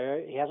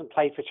 he hasn't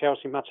played for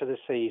Chelsea much of the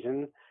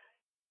season.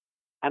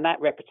 And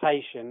that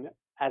reputation,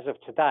 as of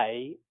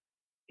today,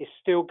 is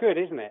still good,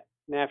 isn't it?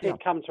 Now, if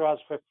he'd come to us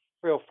for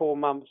 3 or 4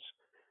 months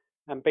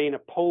and been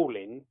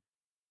appalling,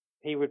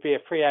 he would be a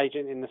free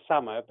agent in the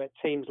summer. But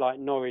teams like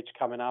Norwich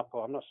coming up,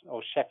 or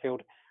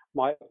Sheffield,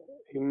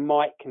 who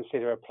might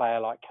consider a player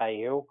like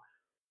Cahill,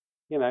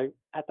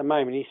 at the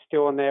moment he's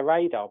still on their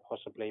radar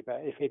possibly.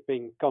 But if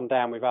he'd gone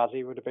down with us,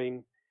 he would have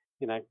been,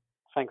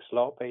 thanks a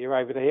lot, but you're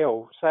over the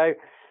hill. So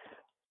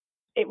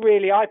it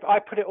really, I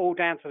put it all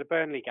down to the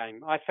Burnley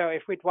game. I felt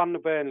if we'd won the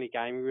Burnley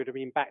game, we would have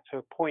been back to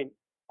a point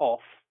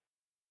off,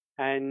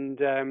 and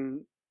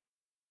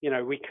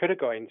we could have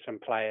got in some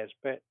players,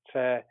 but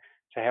to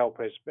help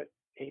us. But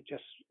it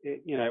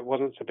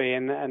wasn't to be,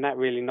 and that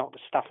really knocked the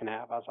stuffing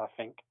out of us. I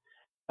think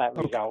that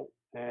result,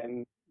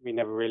 and we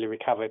never really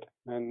recovered.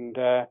 And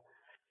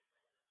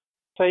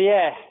so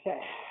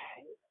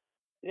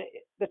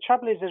the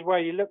trouble is as well.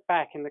 You look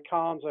back in the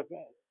Khans, and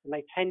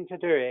they tend to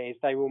do it, is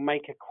they will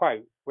make a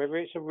quote, whether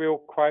it's a real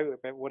quote,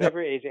 but whatever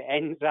it is, it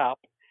ends up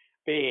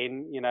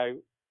being,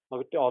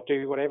 I'll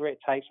do whatever it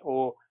takes,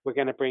 or we're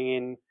going to bring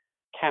in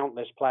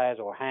countless players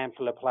or a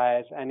handful of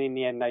players, and in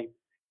the end they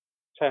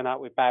turn up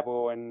with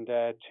Babel and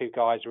 2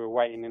 guys who are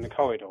waiting in the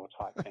corridor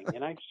type thing,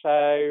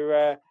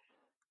 So,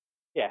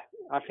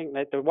 I think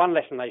that the one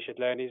lesson they should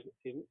learn is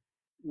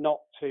not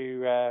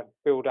to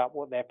build up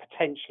what they're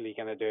potentially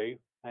going to do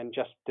and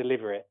just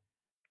deliver it.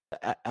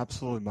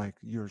 Absolutely, Mike.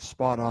 You're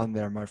spot on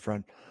there, my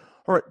friend.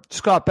 All right,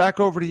 Scott, back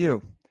over to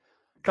you.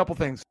 A couple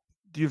things.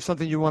 Do you have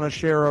something you want to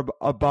share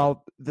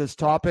about this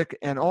topic?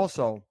 And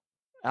also,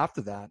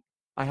 after that,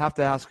 I have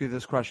to ask you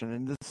this question,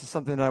 and this is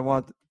something that I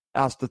want to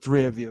ask the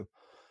 3 of you,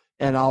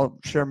 and I'll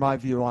share my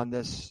view on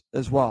this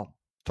as well.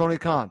 Tony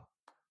Khan,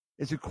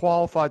 is he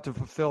qualified to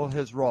fulfill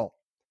his role?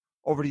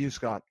 Over to you,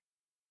 Scott.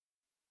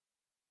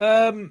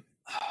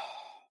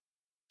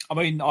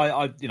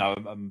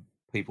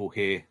 People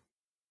here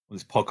on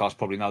this podcast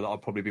probably know that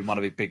I've probably been one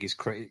of his biggest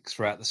critics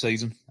throughout the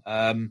season.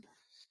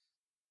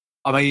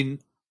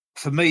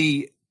 For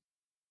me,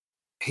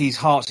 his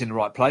heart's in the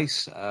right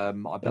place. I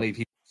believe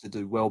he wants to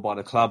do well by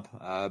the club.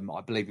 I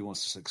believe he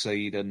wants to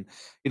succeed. And,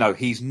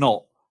 he's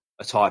not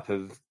a type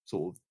of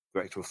sort of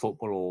director of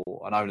football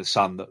or an owner's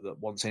son that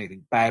wants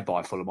anything bad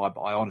by Fulham.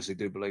 I honestly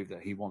do believe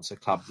that he wants a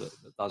club that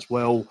does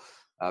well,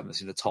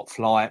 that's in the top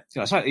flight.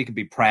 Something he can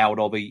be proud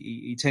of.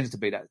 He tends to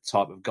be that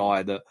type of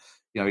guy that,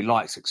 he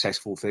likes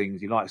successful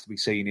things. He likes to be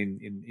seen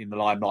in the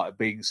limelight of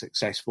being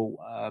successful.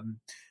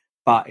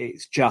 But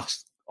it's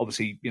just,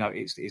 obviously,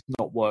 it's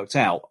not worked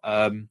out.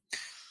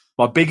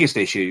 My biggest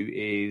issue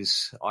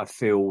is I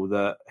feel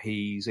that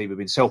he's either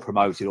been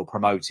self-promoted or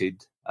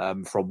promoted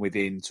from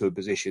within to a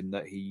position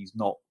that he's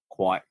not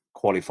quite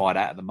qualified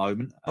at the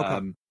moment.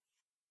 Okay.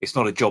 It's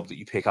not a job that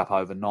you pick up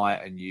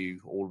overnight and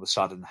you all of a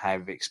sudden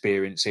have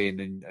experience in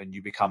and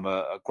you become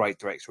a great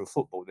director of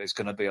football. There's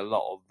going to be a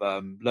lot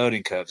of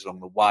learning curves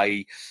along the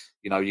way.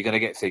 You're going to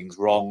get things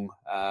wrong.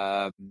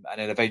 And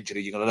then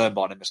eventually you're going to learn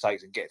by the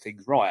mistakes and get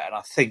things right. And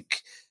I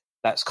think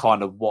that's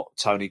kind of what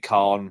Tony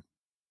Khan,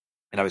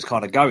 is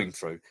kind of going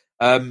through.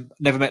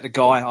 Never met the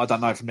guy. I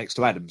don't know from next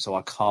to Adam, so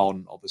I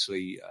can't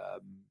obviously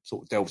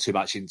sort of delve too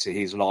much into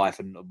his life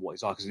and what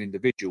he's like as an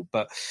individual.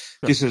 But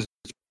just as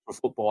for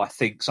football, I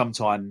think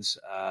sometimes,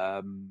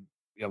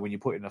 when you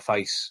put in a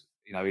face,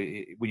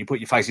 when you put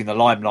your face in the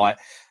limelight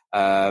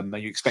and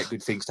you expect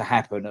good things to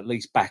happen, at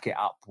least back it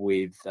up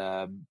with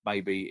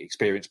maybe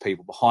experienced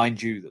people behind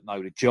you that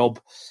know the job.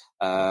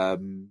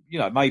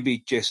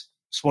 Maybe just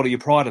swallow your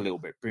pride a little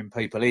bit, bring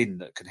people in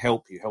that can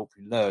help you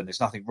learn. There's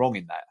nothing wrong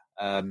in that.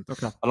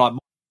 Okay.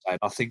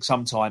 I think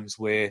sometimes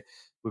we're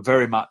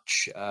very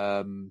much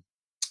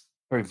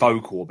very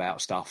vocal about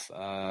stuff,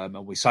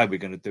 and we say we're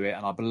going to do it,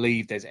 and I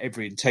believe there's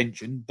every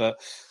intention, but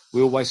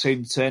we always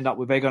seem to end up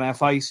with egg on our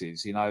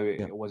faces. It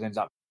always ends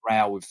up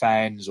row with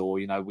fans, or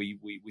we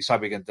say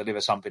we're going to deliver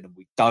something and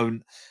we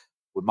don't.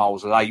 We're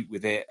miles late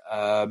with it.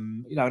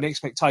 And the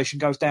expectation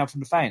goes down from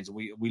the fans, and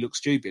we look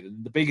stupid.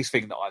 And the biggest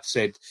thing that I've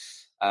said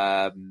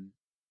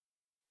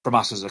from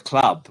us as a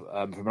club,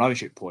 from an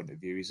ownership point of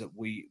view, is that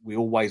we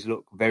always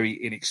look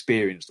very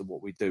inexperienced at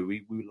what we do.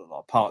 We look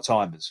like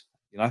part-timers,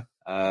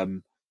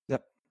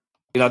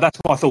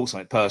 that's my thoughts on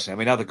it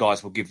personally. Other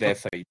guys will give their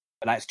feedback,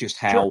 but that's just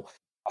how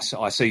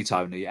I see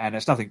Tony, and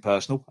it's nothing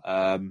personal.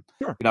 I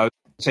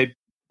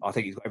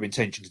think he's got every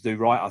intention to do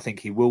right. I think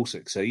he will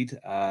succeed.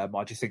 I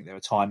just think there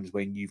are times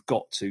when you've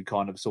got to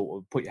kind of sort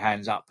of put your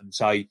hands up and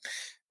say,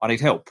 I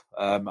need help.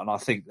 And I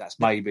think that's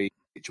maybe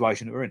the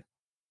situation that we're in.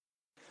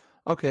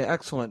 Okay,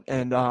 excellent.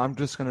 And I'm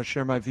just going to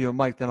share my view,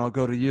 Mike, then I'll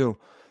go to you.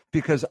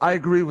 Because I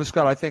agree with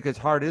Scott. I think his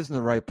heart is in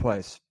the right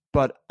place.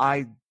 But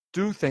I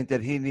do think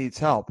that he needs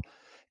help.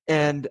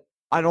 And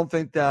I don't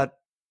think that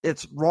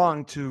it's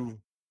wrong to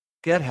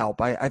get help.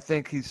 I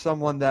think he's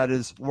someone that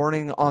is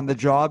learning on the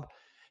job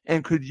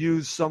and could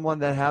use someone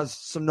that has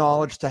some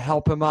knowledge to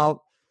help him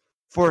out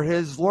for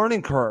his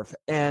learning curve.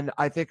 And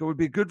I think it would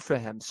be good for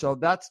him. So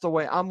that's the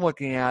way I'm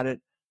looking at it.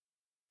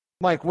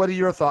 Mike, what are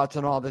your thoughts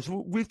on all this?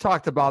 We've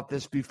talked about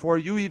this before.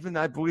 You even,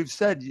 I believe,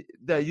 said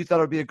that you thought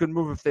it would be a good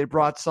move if they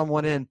brought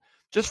someone in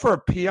just for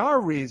PR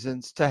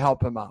reasons to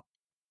help him out.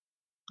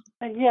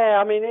 Yeah,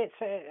 I mean, it's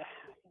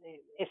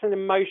an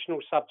emotional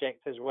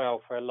subject as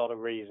well for a lot of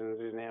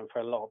reasons, isn't it, and for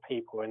a lot of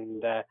people.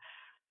 And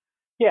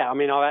yeah, I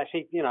mean, I've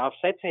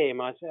said to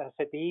him, I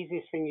said the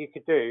easiest thing you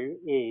could do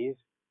is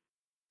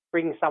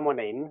bring someone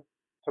in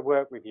to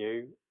work with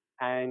you,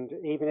 and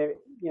even if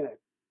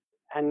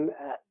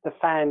the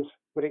fans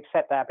would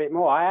accept that a bit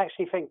more. I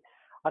actually think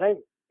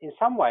in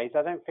some ways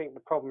I don't think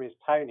the problem is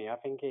Tony. I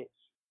think the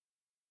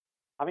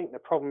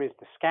problem is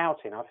the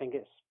scouting. I think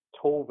it's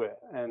Talbot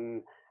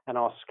and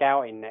our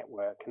scouting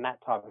network and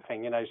that type of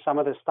thing. Some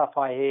of the stuff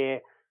I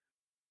hear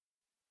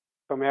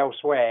from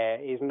elsewhere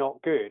is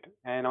not good,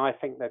 and I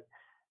think that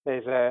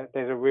there's a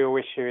real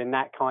issue in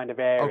that kind of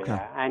area.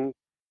 Okay. And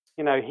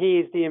he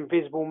is the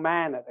invisible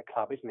man at the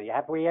club, isn't he?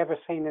 Have we ever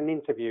seen an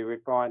interview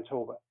with Brian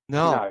Talbot?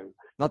 No,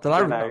 not that I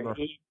remember.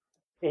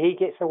 He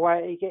gets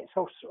away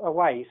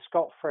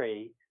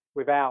scot-free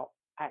without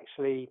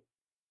actually,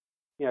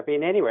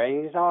 being anywhere.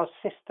 He's our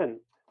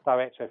assistant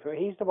director.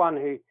 He's the one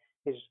who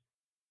is,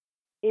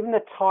 even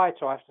the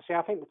title, I have to say,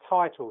 I think the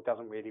title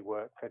doesn't really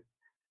work for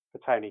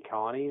Tony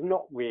Khan. He's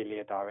not really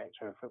a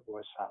director of football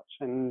as such.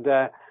 And,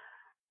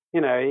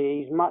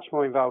 he's much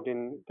more involved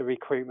in the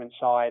recruitment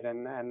side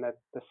and the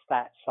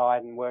stats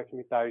side and working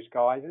with those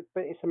guys.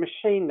 But it's a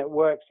machine that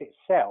works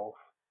itself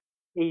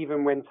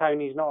even when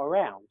Tony's not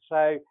around.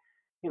 So,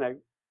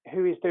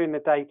 who is doing the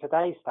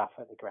day-to-day stuff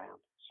at the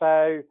ground?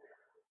 So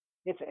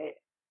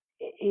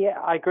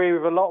I agree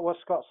with a lot of what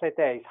Scott said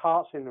there. His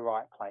heart's in the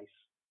right place.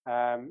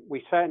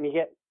 We certainly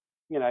get,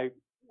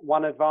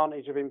 one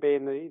advantage of him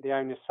being the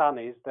owner's son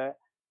is that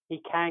he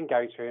can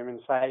go to him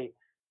and say,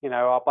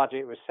 our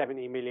budget was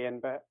 70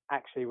 million, but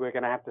actually we're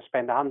going to have to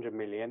spend 100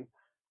 million.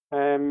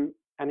 And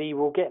he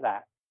will get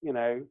that,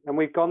 and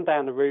we've gone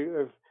down the route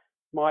of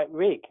Mike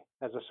Rigg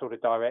as a sort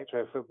of director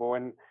of football,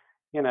 and,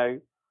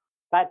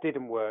 that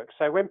didn't work.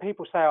 So when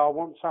people say, I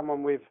want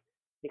someone with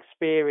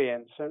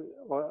experience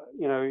or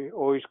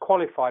who's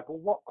qualified, well,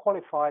 what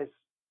qualifies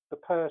the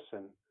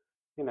person?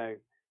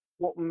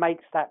 What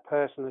makes that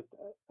person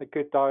a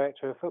good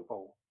director of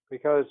football?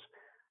 Because,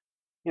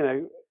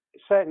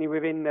 certainly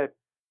within the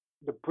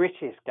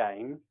British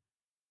game,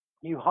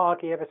 you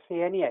hardly ever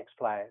see any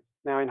ex-players.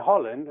 Now in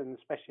Holland, and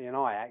especially in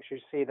Ajax, you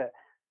see that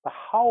the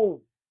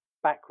whole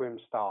backroom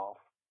staff,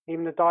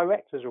 even the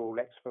directors, are all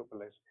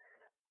ex-footballers.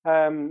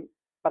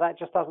 But that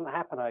just doesn't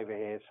happen over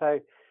here. So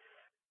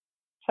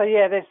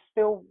yeah, there's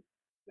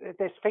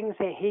things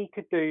that he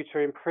could do to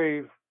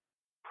improve,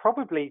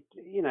 probably,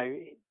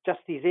 just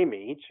his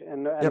image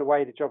and the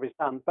way the job is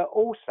done, but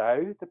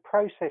also the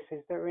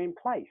processes that are in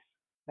place.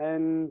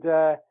 And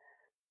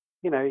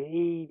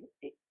he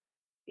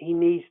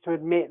needs to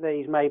admit that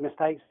he's made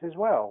mistakes as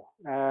well.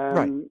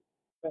 Right.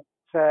 But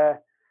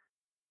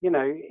he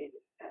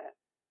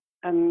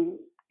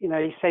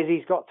says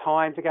he's got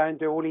time to go and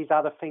do all these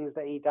other things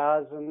that he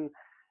does, and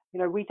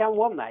we don't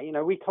want that.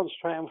 We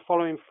concentrate on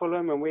following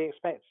Fulham, and we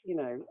expect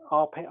the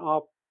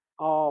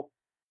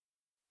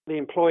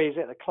employees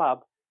at the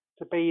club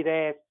to be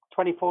there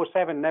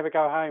 24/7, never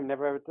go home,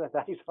 never have a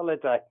day's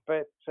holiday.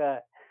 But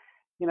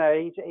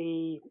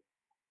he's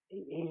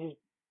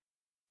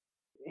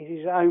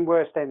his own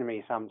worst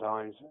enemy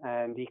sometimes,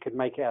 and he could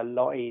make it a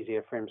lot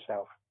easier for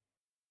himself.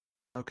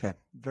 Okay,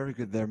 very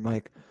good there,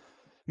 Mike.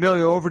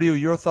 Emilio, over to you.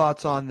 Your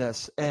thoughts on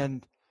this,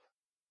 and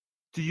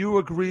do you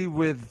agree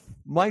with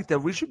Mike that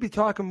we should be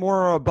talking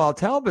more about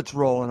Talbot's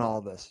role in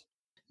all this?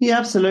 Yeah,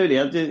 absolutely.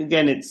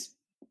 Again,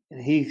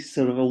 he's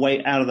sort of a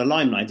way out of the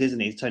limelight, isn't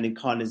he? Tony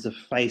Khan is the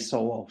face,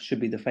 or should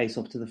be the face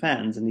off to the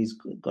fans, and he's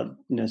got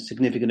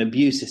significant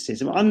abuse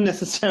system,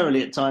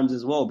 unnecessarily at times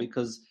as well,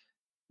 because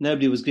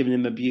nobody was giving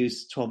him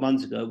abuse 12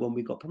 months ago when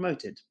we got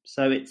promoted.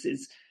 So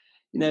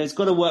it's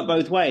got to work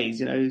both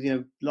ways.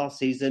 Last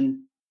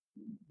season,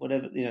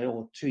 whatever,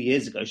 or 2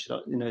 years ago,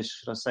 should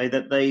I say,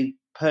 that they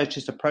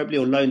purchased appropriately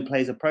or loaned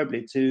players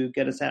appropriately to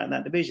get us out of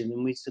that division,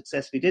 and we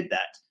successfully did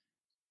that.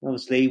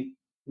 Obviously,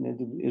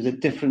 it was a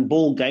different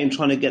ball game,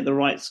 trying to get the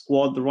right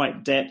squad, the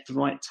right depth, the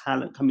right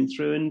talent coming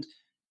through. And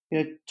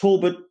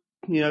Talbot,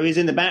 is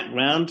in the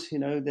background.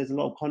 There's a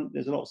lot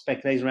of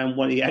speculation around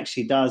what he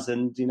actually does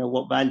and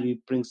what value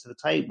he brings to the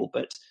table.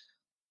 But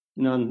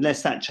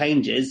unless that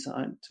changes,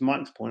 to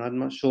Mike's point, I'm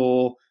not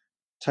sure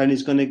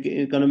Tony's going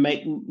to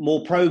make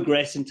more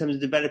progress in terms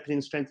of developing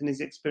and strengthening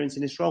his experience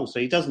in this role. So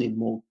he does need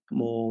more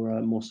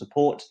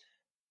support.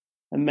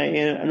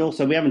 And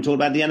also, we haven't talked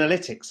about the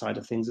analytics side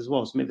of things as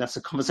well. So maybe that's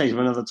a conversation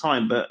for another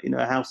time. But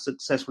how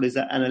successful is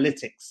that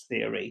analytics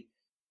theory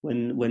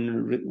when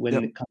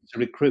it comes to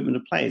recruitment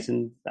of players?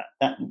 And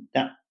that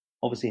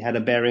obviously had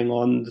a bearing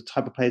on the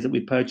type of players that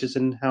we purchase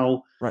and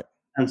how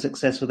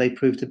unsuccessful they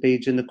proved to be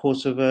during the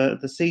course of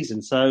the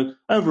season. So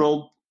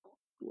overall,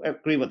 I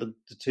agree with what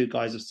the two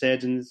guys have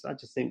said, and I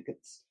just think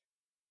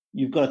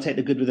you've got to take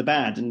the good with the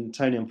bad. And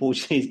Tony,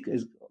 unfortunately,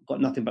 has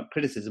got nothing but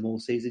criticism all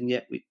season.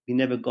 Yet we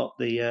never got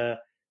the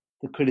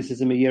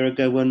criticism a year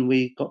ago when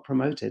we got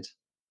promoted.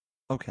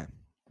 Okay,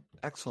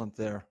 excellent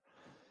there,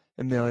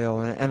 Emilio,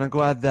 and I'm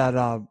glad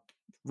that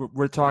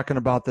we're talking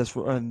about this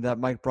and that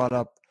Mike brought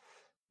up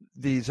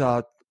these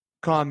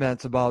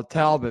comments about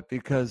Talbot,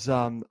 because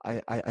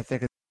I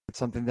think it's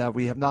something that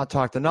we have not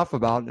talked enough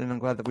about, and I'm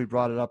glad that we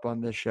brought it up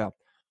on this show.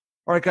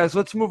 All right, guys,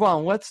 let's move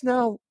on. Let's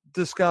now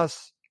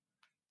discuss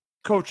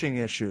coaching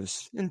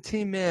issues and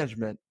team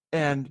management.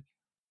 And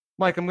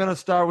Mike, I'm going to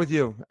start with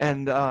you.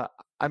 And I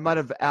might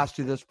have asked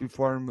you this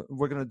before, and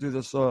we're going to do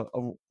this a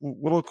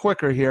little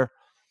quicker here.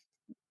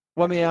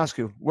 Let me ask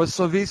you, was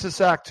Slavisa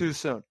sacked too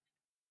soon?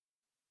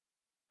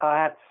 I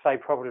have to say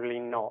probably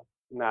not.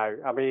 No.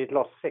 I mean, he'd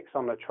lost 6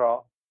 on the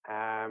trot.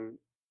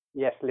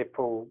 Yes,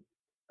 Liverpool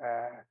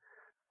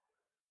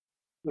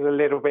was a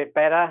little bit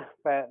better,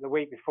 but the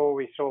week before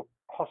we saw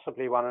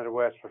possibly one of the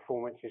worst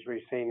performances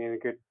we've seen in a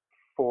good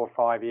 4 or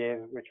 5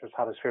 years, which was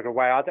Huddersfield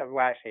away.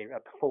 Actually, a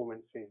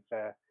performance is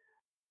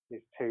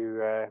too.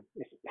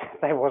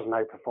 There was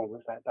no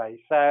performance that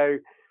day, so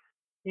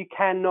you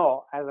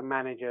cannot, as a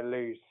manager,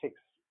 lose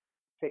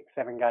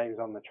 6-7 games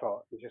on the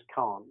trot. You just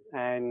can't.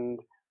 And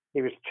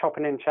he was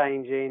chopping and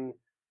changing,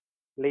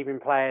 leaving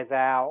players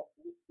out.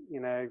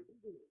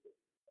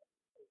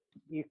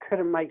 You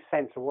couldn't make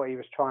sense of what he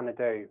was trying to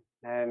do,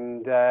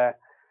 and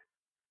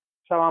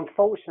so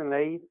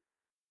unfortunately,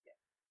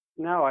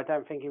 no, I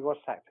don't think he was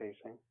sacked too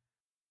soon.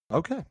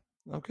 Okay,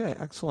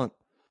 excellent.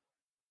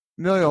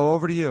 Emilio,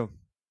 over to you.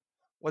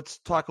 Let's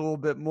talk a little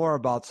bit more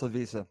about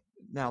Slavisa.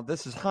 Now,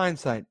 this is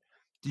hindsight.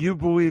 Do you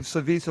believe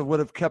Slavisa would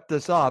have kept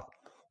this up,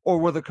 or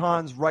were the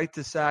Cons right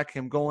to sack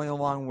him, going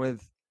along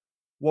with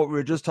what we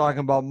were just talking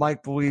about?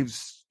 Mike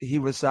believes he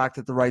was sacked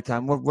at the right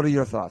time. What are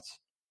your thoughts?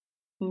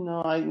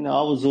 No, I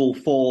was all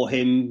for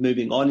him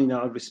moving on.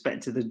 I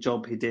respected the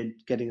job he did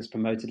getting us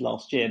promoted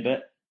last year,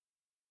 but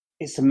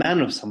it's the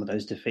manner of some of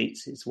those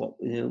defeats. It's what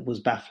was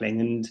baffling.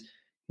 And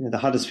the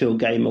Huddersfield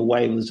game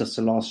away was just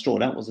the last straw.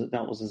 That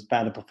was as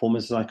bad a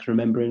performance as I can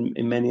remember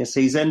in many a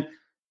season.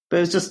 But it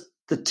was just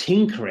the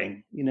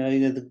tinkering.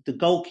 The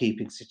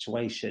goalkeeping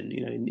situation.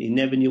 He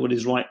never knew what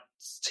his right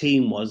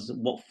team was,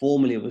 what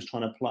formula he was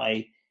trying to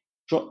play.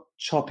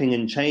 Chopping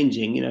and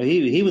changing.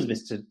 He was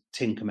Mr.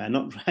 Tinkerman,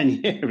 not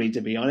Ranieri,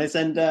 to be honest.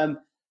 And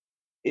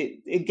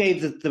it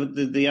gave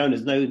the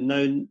owners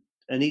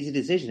an easy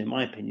decision, in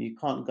my opinion. You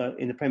can't go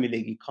in the Premier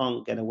League. You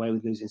can't get away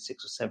with losing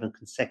 6 or 7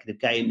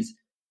 consecutive games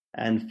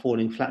and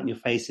falling flat in your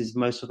faces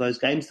most of those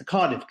games. The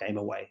Cardiff game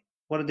away,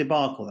 what a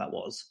debacle that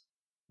was.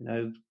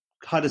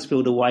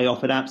 Huddersfield away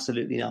offered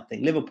absolutely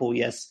nothing. Liverpool,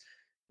 yes,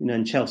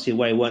 and Chelsea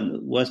away weren't the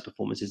worst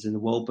performances in the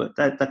world, but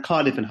the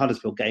Cardiff and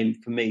Huddersfield game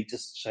for me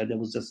just showed there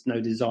was just no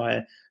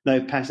desire,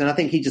 no passion. I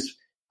think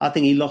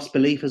he lost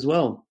belief as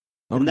well,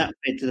 and that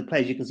fed to the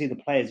players. You can see the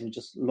players were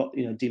just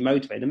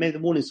demotivated. And maybe the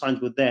warning signs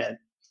were there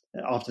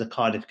after the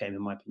Cardiff game,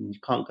 in my opinion. You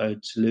can't go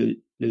to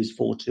lose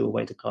 4-2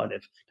 away to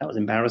Cardiff. That was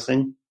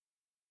embarrassing.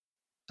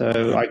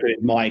 So I agree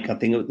with Mike. I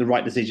think the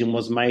right decision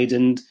was made,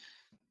 and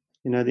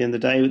at the end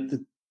of the day,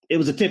 it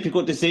was a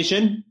difficult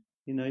decision.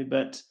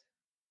 But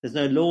there's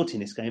no loyalty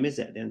in this game, is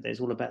it? At the end of the day, it's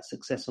all about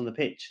success on the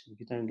pitch. If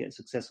you don't get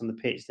success on the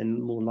pitch,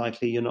 then more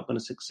likely you're not going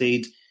to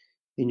succeed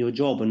in your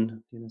job.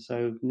 And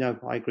so no,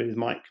 I agree with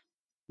Mike.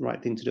 Right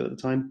thing to do at the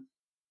time.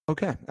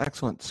 Okay,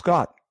 excellent.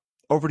 Scott,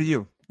 over to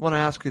you. I want to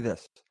ask you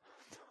this.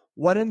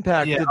 What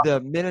impact did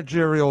the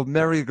managerial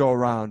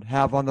merry-go-round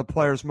have on the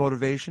players'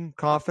 motivation,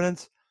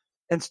 confidence,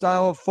 and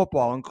style of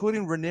football,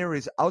 including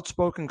Ranieri's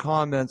outspoken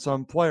comments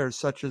on players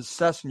such as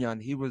Sessegnon?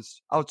 He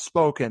was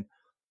outspoken.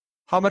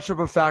 How much of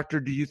a factor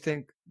do you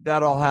think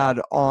that all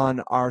had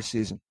on our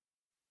season?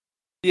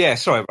 Yeah,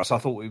 sorry, Russ. I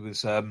thought he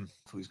was going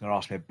to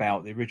ask me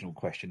about the original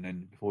question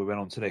then before we went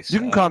on to this. You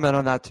can comment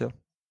on that too.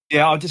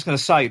 Yeah, I'm just going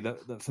to say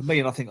that for me,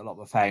 and I think a lot of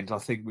the fans, I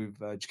think with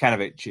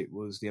Djukanovic, it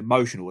was the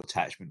emotional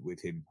attachment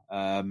with him.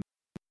 The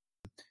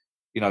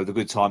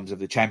good times of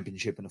the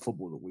Championship and the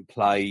football that we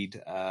played.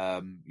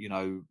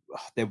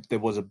 There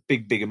was a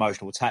big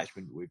emotional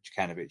attachment with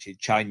Djukanovic. It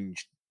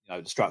changed,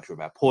 the structure of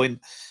our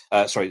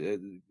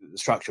the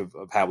structure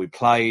of how we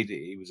played.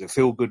 He was a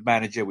feel-good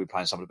manager. We were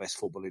playing some of the best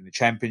football in the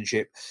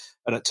Championship.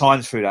 And at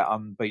times through that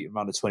unbeaten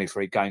run of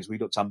 23 games, we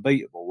looked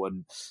unbeatable.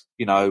 And,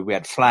 we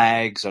had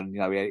flags and,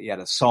 he had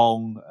a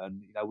song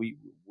and, we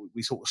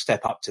sort of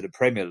step up to the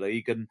Premier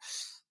League. And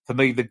for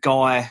me, the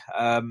guy,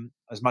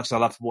 as much as I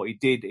loved what he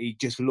did, he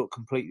just looked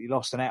completely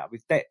lost and out of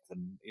his depth.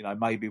 And,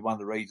 maybe one of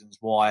the reasons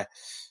why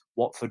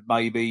Watford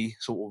maybe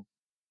sort of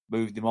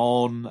moved him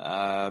on,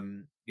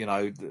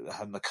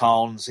 and the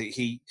Khans,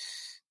 he,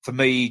 for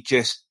me,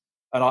 just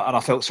I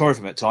felt sorry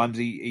for him at times.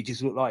 He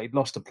just looked like he'd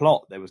lost the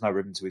plot. There was no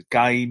rhythm to his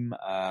game.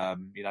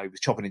 He was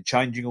chopping and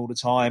changing all the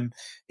time.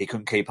 He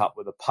couldn't keep up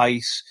with the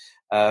pace.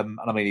 And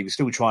I mean, he was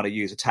still trying to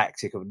use a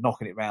tactic of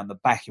knocking it round the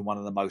back in one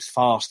of the most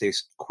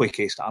fastest,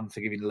 quickest,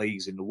 unforgiving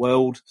leagues in the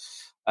world.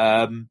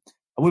 And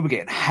we were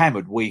getting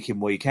hammered week in,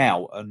 week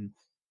out. And,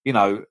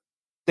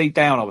 deep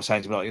down, I was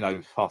saying to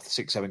him, after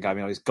 6-7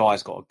 games, this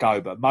guy's got to go.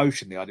 But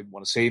emotionally, I didn't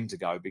want to see him to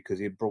go because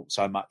he had brought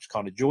so much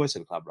kind of joy to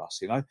the club,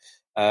 Russ,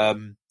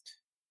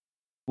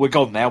 We're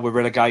gone now. We're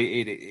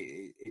relegated.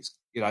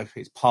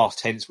 It's past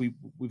tense.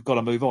 We've got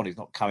to move on. He's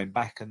not coming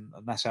back, and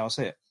that's how I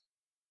see it.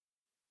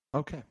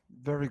 Okay,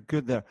 very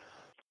good there.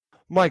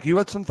 Mike, you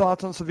had some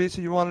thoughts on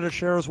Savisa you wanted to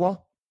share as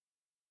well?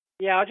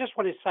 Yeah, I just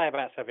wanted to say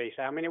about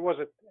Savisa. I mean,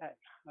 I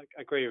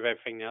agree with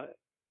everything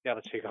the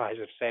other two guys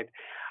have said.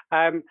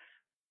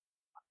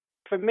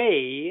 For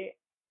me,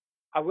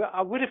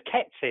 I would have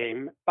kept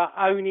him, but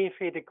only if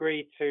he'd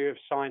agreed to have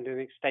signed an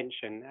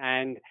extension.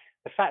 And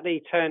the fact that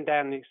he turned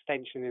down an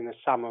extension in the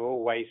summer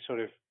always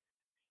sort of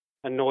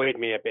annoyed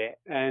me a bit.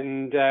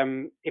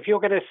 And if you're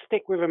going to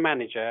stick with a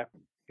manager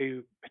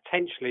who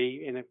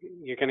potentially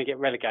you're going to get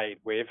relegated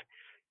with,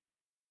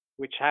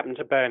 which happened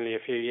to Burnley a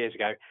few years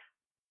ago,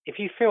 if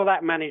you feel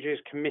that manager is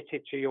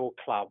committed to your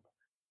club,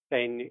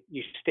 then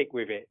you stick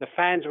with it. The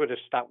fans would have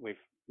stuck with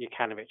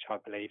Jokanovic, I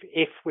believe,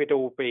 if we'd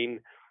all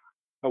been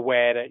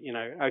aware that,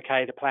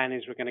 okay, the plan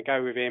is we're going to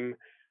go with him,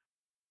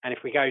 and if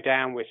we go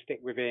down, we'll stick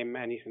with him,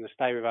 and he's going to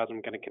stay with us, and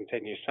we're going to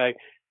continue. So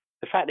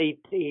the fact that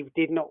he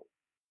did not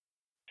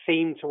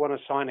seem to want to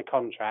sign a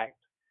contract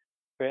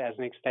for it as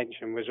an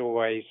extension was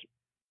always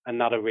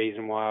another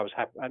reason why I was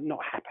not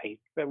happy,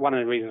 but one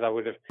of the reasons I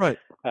would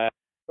have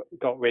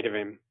got rid of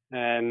him.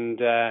 And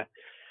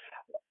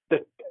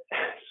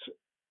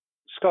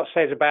Scott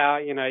says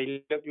about,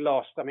 he looked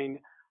lost. I mean,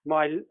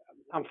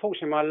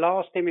 unfortunately, my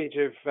last image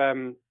of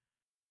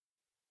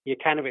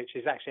Jokanovic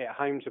is actually at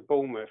home to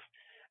Bournemouth,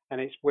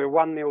 and we're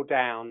 1-0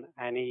 down,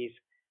 and he's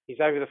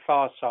over the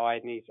far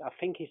side, and I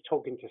think he's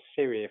talking to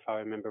Siri, if I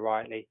remember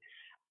rightly,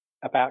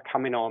 about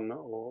coming on,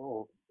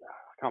 or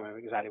I can't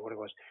remember exactly what it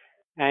was.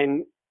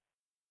 And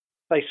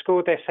they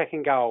scored their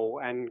second goal,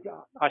 and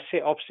I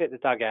sit opposite the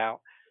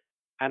dugout,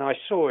 and I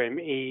saw him.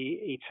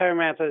 He turned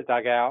around to the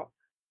dugout,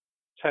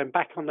 turned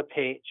back on the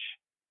pitch,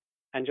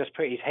 and just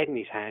put his head in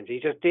his hands. He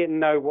just didn't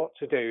know what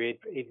to do.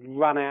 He'd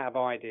run out of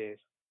ideas.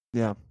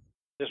 Yeah.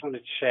 Just wanted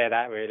to share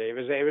that, really. It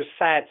was a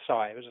sad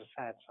sight. It was a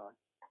sad sight.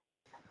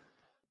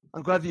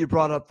 I'm glad that you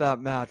brought up that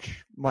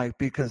match, Mike,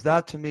 because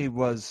that to me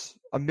was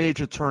a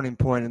major turning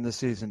point in the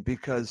season,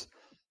 because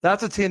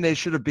that's a team they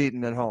should have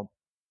beaten at home,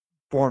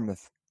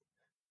 Bournemouth.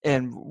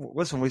 And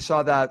listen, we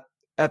saw that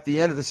at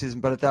the end of the season,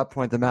 but at that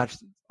point, the match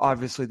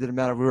obviously didn't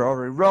matter. We were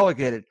already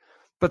relegated.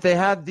 But they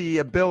had the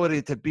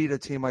ability to beat a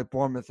team like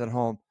Bournemouth at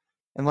home.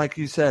 And like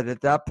you said,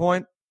 at that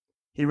point,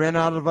 he ran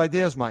out of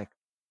ideas, Mike.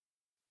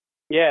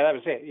 Yeah, that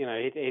was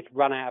it. He'd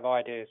run out of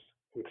ideas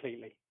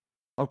completely.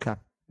 Okay,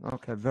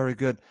 very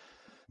good.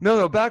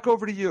 Milio, back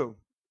over to you.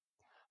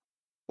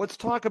 Let's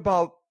talk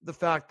about the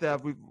fact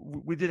that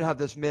we did have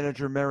this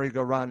manager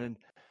merry-go-round, and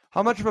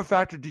how much of a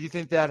factor do you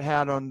think that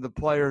had on the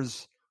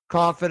players'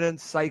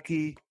 confidence,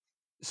 psyche?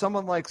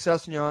 Someone like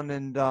Sessegnon,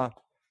 and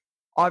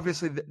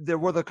obviously there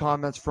were the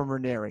comments from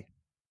Ranieri.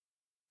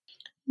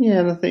 Yeah,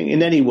 and I think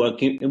in any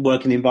working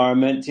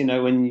environment,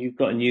 when you've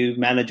got a new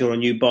manager or a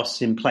new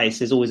boss in place,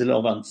 there's always a lot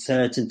of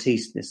uncertainty,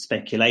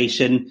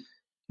 speculation.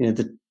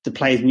 The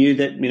players knew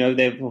that,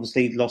 they've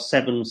obviously lost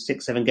 7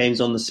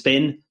 games on the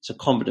spin, so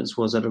confidence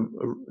was at a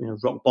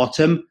rock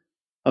bottom.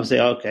 Obviously,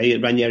 okay,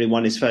 Ranieri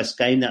won his first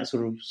game. That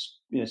sort of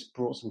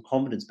brought some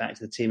confidence back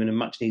to the team and a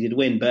much needed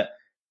win. But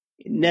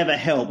it never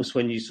helps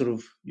when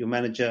your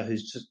manager,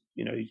 who's just,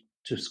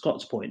 to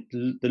Scott's point,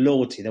 the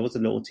loyalty. There was a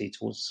loyalty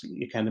towards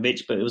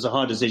Jokanovic, but it was a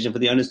hard decision for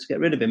the owners to get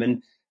rid of him,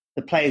 and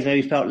the players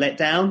maybe felt let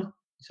down.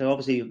 So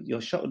obviously, your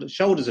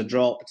shoulders are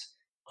dropped,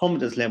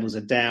 confidence levels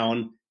are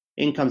down.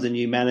 In comes a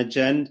new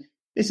manager, and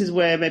this is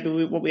where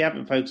maybe what we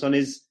haven't focused on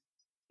is,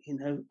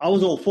 I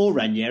was all for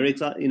Ranieri, at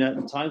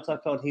the time, because I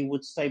felt he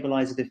would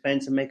stabilise the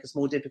defence and make us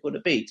more difficult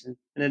to beat, and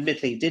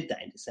admittedly he did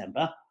that in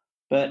December.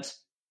 But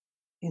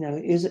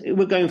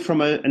we're going from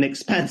an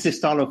expansive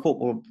style of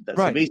football that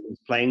Savisa was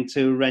playing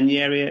to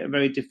Ranieri, a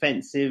very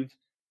defensive,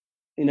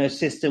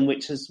 system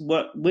which has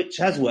worked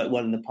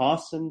well in the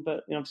past,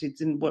 but obviously it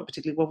didn't work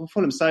particularly well for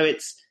Fulham. So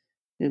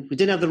we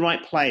didn't have the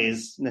right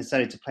players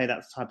necessarily to play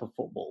that type of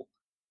football.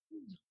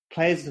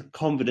 Players'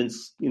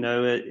 confidence,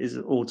 is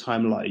at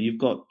all-time low. You've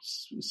got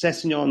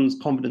Sessegnon's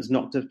confidence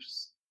knocked to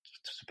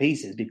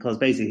pieces because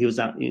basically he was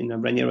out.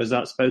 Ranieri was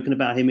outspoken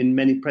about him in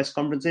many press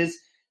conferences.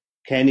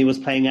 Kenny was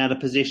playing out of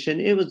position.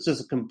 It was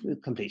just a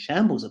complete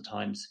shambles at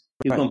times.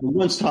 You've gone from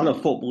one style of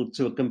football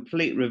to a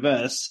complete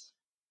reverse,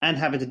 and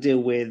having to deal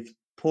with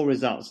poor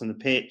results on the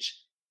pitch,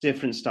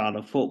 different style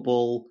of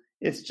football.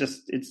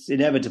 It's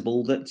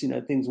inevitable that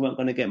things weren't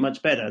going to get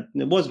much better.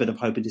 There was a bit of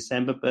hope in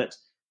December, but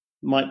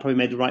Mike probably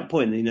made the right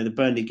point. The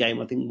Burnley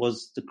game, I think,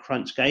 was the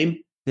crunch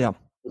game. Yeah.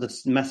 With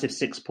a massive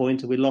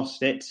 6-pointer, we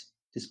lost it.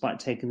 despite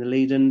taking the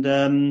lead.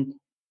 And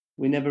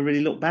we never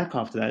really looked back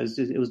after that.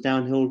 It was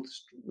downhill,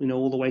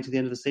 all the way to the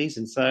end of the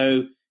season.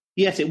 So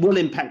yes, it will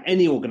impact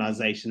any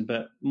organisation,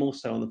 but more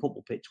so on the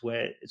football pitch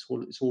where it's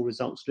all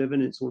results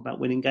driven. It's all about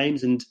winning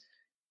games, and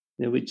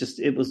it was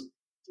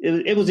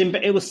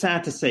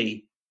sad to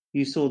see.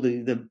 You saw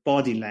the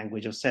body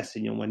language of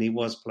Sessegnon when he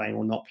was playing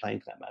or not playing,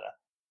 for that matter.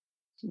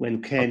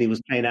 When Kearney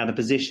was playing out of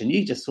position,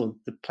 you just saw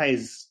the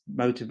players'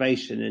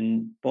 motivation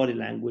and body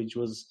language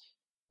was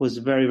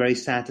very, very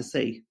sad to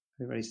see.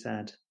 Very, very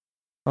sad.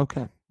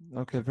 Okay,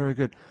 very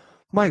good.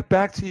 Mike,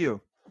 back to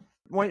you.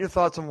 I want your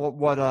thoughts on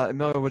what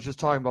Emilio was just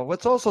talking about.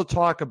 Let's also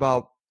talk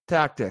about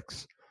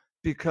tactics,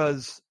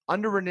 because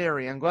under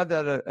Ranieri, I'm glad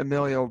that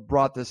Emilio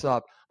brought this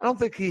up. I don't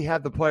think he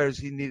had the players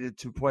he needed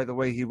to play the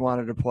way he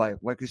wanted to play.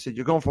 Like you said,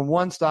 you're going from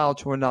one style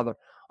to another.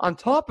 On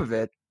top of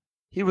it,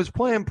 he was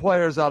playing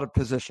players out of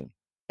position,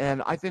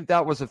 and I think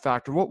that was a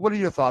factor. What are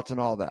your thoughts on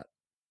all that?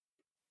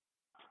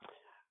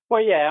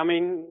 Well, yeah, I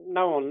mean,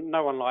 no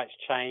one likes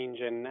change,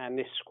 and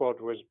this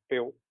squad was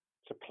built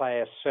to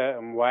play a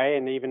certain way,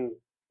 and even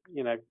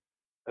a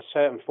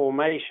certain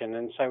formation.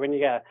 And so when you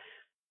get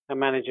a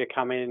manager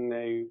come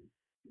in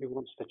who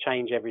wants to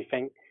change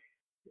everything,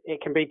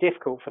 it can be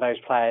difficult for those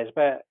players.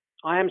 But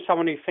I am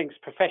someone who thinks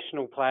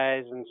professional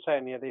players, and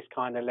certainly at this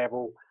kind of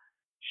level,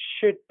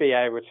 should be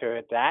able to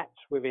adapt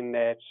within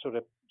their sort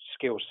of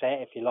skill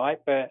set, if you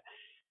like. But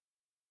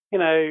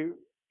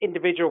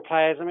individual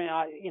players, I mean,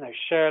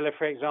 Schürrle,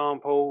 for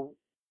example,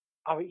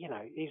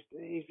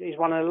 he's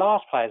one of the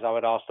last players I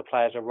would ask to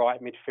play as a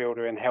right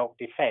midfielder and help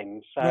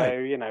defend. So,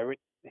 right.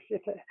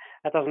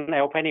 That doesn't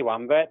help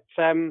anyone. But,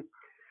 the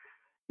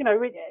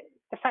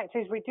fact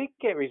is we did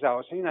get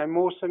results.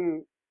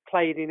 Mawson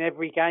played in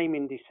every game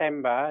in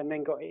December and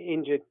then got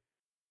injured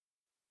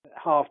at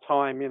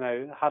half-time,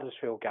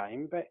 Huddersfield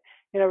game. But,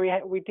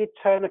 we did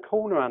turn a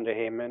corner under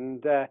him,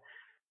 and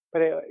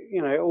but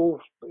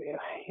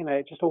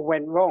it just all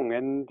went wrong.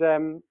 And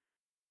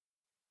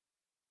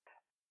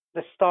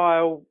the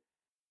style,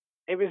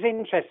 it was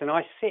interesting.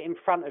 I sit in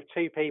front of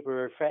two people who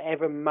are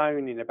forever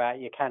moaning about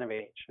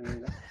Jokanovic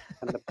and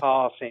the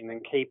passing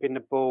and keeping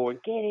the ball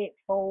and get it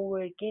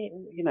forward,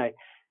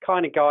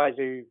 kind of guys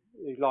who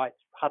like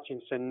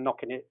Hutchinson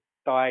knocking it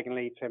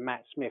diagonally to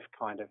Matt Smith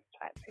kind of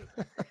tactics.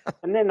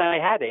 And then they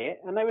had it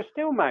and they were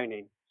still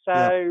moaning.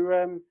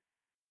 So,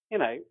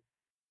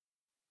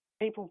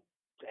 people,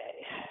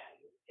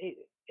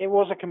 it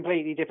was a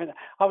completely different.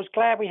 I was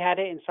glad we had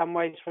it in some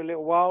ways for a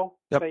little while,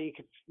 so you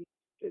could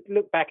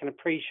look back and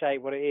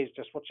appreciate what it is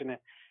just watching a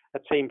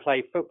team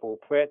play football.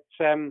 But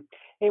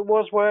it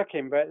was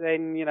working. But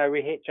then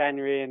we hit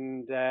January,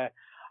 and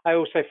I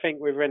also think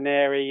with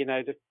Ranieri,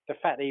 the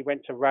fact that he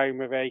went to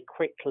Roma very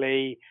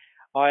quickly,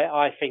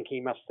 I think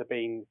he must have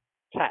been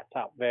tapped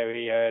up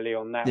very early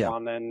on that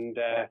one, and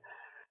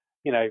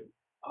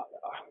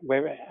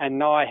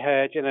and I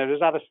heard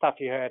there's other stuff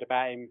you heard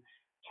about him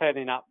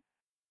turning up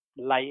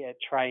late at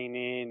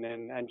training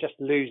and just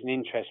losing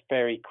interest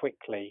very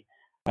quickly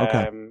at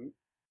a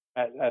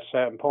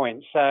certain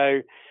point.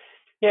 So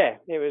yeah,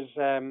 it was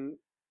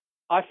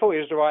I thought he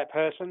was the right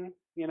person.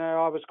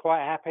 I was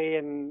quite happy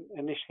and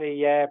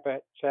initially,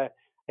 but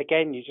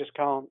again, you just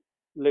can't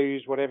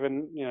lose whatever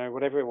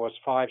it was,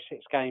 5-6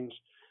 games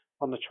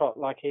on the trot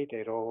like he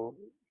did, or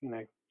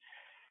it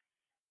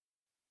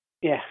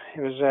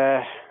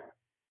was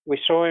we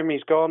saw him,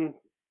 he's gone,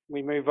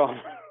 we move on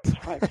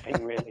type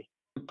thing, really.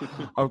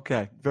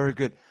 Okay, very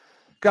good.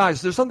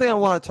 Guys, there's something I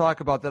want to talk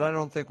about that I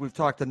don't think we've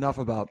talked enough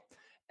about,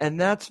 and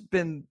that's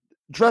been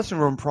dressing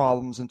room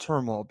problems and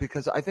turmoil,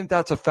 because I think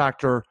that's a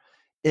factor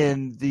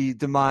in the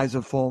demise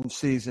of Fulham's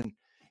season.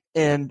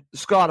 And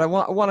Scott, I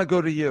want to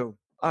go to you.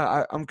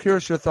 I'm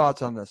curious your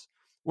thoughts on this.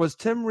 Was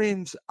Tim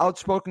Ream's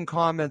outspoken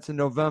comments in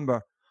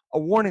November a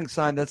warning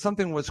sign that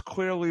something was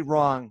clearly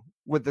wrong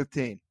with the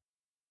team?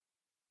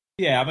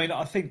 Yeah, I mean,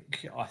 I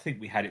think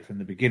we had it from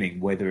the beginning,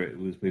 whether it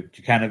was with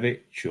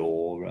Jokanovic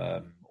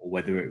or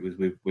whether it was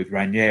with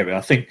Ranieri.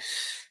 I think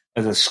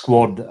as a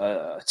squad,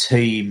 a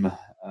team,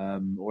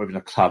 or even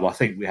a club, I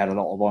think we had a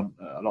lot of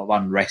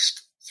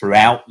unrest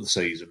throughout the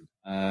season.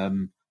 I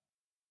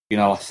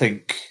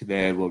think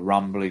there were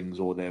rumblings,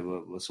 or there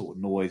were sort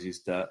of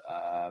noises that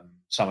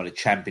some of the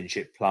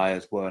Championship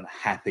players weren't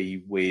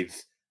happy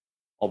with,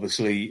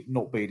 obviously,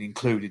 not being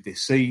included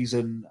this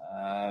season.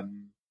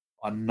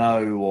 I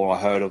know, or I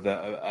heard of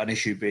an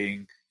issue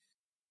being,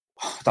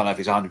 I don't know if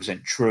it's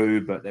 100%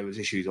 true, but there was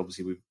issues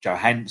obviously with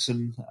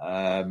Johansson,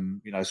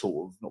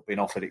 sort of not being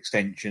offered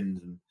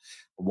extensions and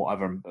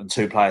whatever, and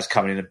two players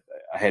coming in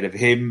ahead of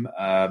him.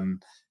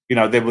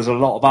 There was a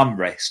lot of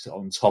unrest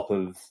on top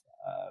of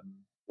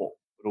what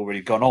had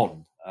already gone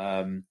on.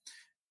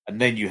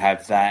 And then you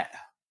have that,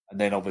 and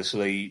then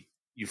obviously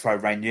you throw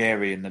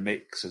Ranieri in the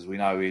mix. As we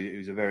know, he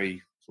was a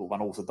very sort of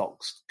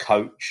unorthodox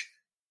coach,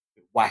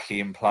 wacky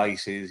in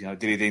places,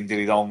 dilly ding,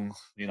 dilly dong,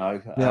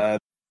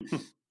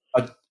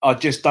 I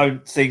just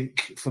don't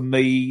think, for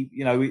me,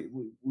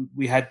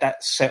 we had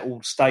that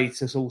settled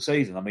status all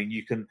season. I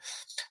mean, and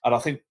I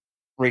think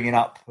bringing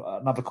up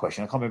another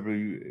question, I can't remember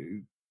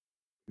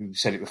who we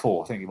said it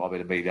before. I think it might have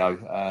been Emilio.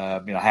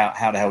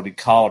 How the hell did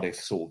Cardiff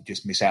sort of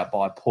just miss out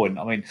by a point?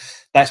 I mean,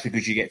 that's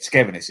because you get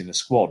togetherness in the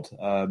squad.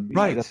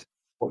 Right. That's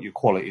what your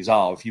qualities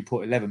are. If you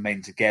put 11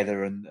 men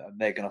together and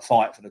they're going to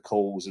fight for the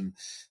cause and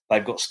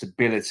they've got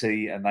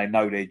stability and they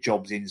know their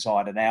jobs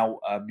inside and out,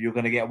 you're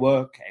going to get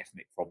work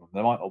ethic from them.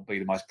 They might not be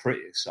the most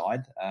prettiest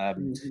side.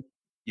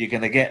 You're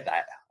going to get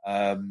that.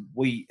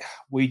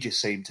 We just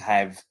seem to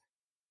have,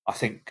 I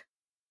think,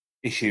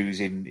 issues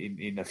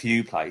in a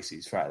few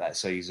places throughout that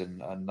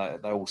season, and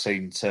they all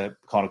seem to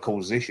kind of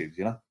cause issues,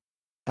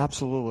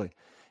 Absolutely.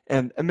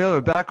 And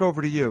Emilio, back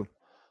over to you.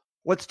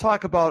 Let's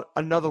talk about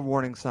another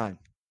warning sign,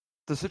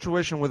 the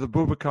situation with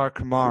Abubakar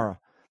Kamara,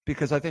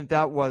 because I think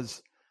that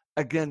was,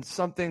 again,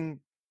 something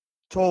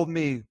told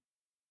me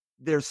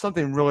there's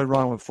something really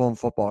wrong with Fulham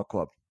Football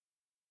Club.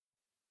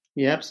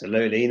 Yeah,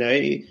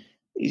 absolutely.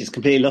 He just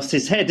completely lost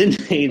his head,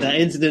 didn't he? That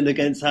incident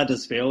against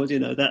Huddersfield,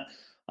 that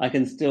I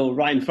can still,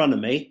 right in front of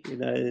me,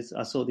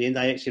 I saw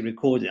I actually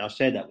recorded it. I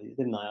shared that with you,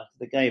 didn't I, after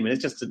the game? And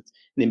it's just an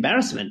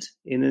embarrassment.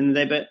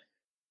 But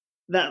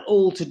that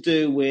all to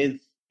do with,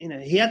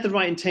 he had the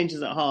right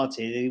intentions at heart.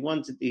 He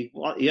earned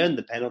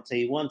the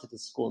penalty. He wanted to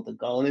score the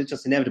goal. And it was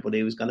just inevitable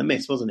he was going to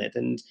miss, wasn't it?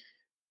 And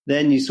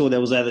then you saw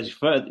there was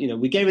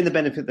we gave him the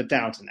benefit of the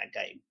doubt in that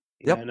game.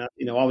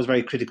 I was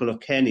very critical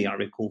of Kenny, I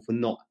recall, for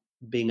not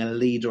being a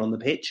leader on the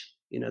pitch.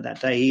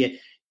 That day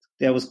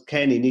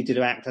Kenny needed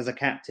to act as a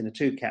captain, a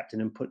true captain,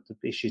 and put the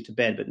issue to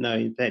bed. But no,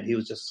 instead he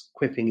was just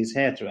quipping his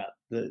hair throughout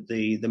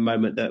the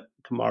moment that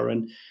Kamara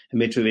and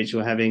Mitrovic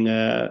were having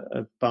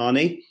a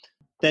Barney.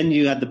 Then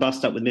you had the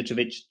bust up with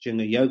Mitrovic during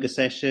a yoga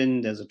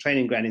session. There's a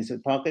training ground in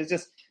St Park. It's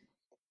just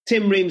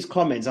Tim Ream's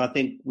comments. I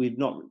think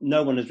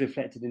no one has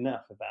reflected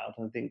enough about.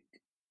 I think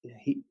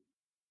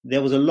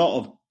there was a lot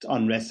of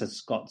unrest, as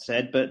Scott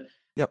said, but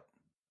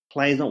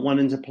players not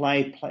wanting to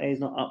play, players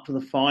not up for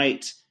the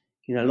fight.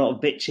 A lot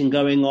of bitching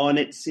going on.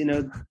 It's,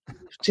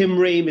 Tim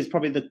Ream is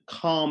probably the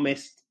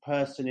calmest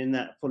person in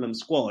that Fulham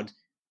squad.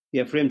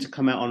 For him to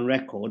come out on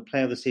record,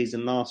 player of the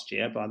season last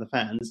year by the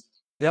fans.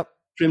 For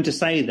him to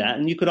say that,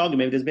 and you could argue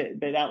maybe there's a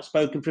bit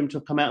outspoken for him to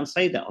have come out and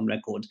say that on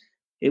record.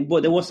 There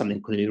was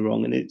something clearly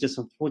wrong, and it just,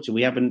 unfortunately,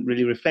 we haven't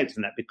really reflected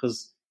on that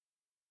because,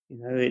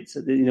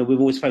 we've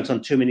always focused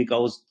on too many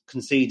goals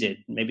conceded,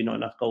 maybe not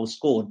enough goals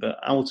scored, but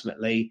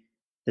ultimately,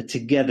 the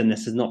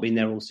togetherness has not been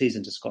there all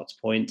season, to Scott's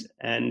point,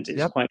 and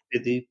it's quite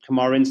clear the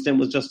Kamara incident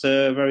was just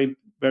a very,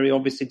 very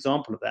obvious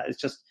example of that.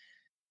 It's just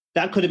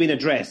that could have been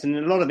addressed, and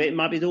a lot of it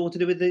might be all to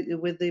do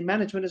with the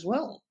management as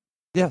well.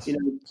 Yes,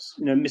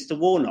 Mr.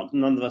 Warnock.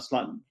 None of us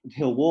like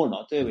Neil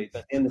Warnock, do we? But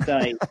at the end of the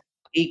day,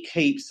 he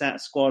keeps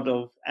that squad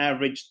of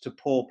average to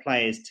poor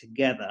players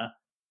together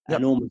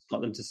and almost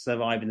got them to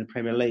survive in the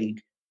Premier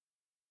League.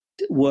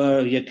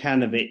 Were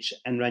Jokanovic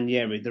and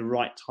Ranieri the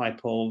right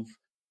type of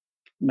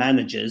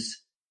managers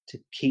to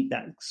keep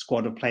that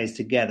squad of players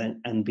together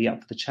and be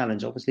up for the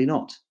challenge? Obviously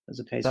not, as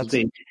the case has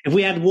been. If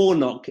we had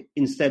Warnock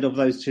instead of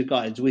those two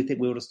guys, do we think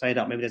we would have stayed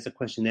up? Maybe there's a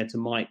question there to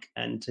Mike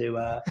and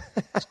to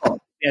Scott.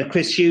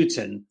 Chris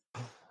Hughton.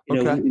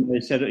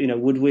 Said,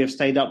 would we have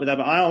stayed up with that?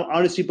 But I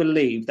honestly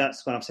believe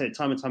that's when I've said it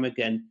time and time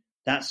again.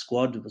 That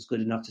squad was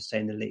good enough to stay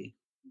in the league.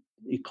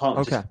 You can't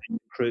just blame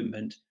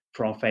recruitment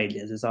for our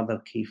failures. There's other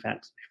key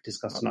facts we've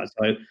discussed tonight.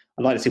 So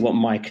I'd like to see what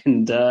Mike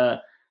and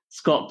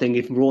Scott think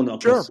if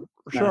Warnock. Sure,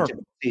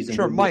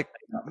 Mike,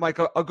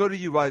 I'll go to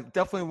you. I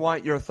definitely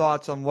want your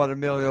thoughts on what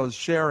Emilio is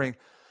sharing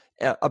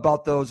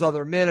about those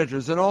other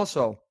managers, and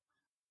also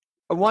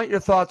I want your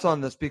thoughts on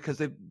this because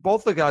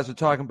both the guys are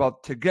talking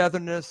about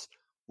togetherness,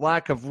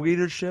 lack of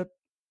leadership.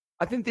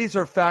 I think these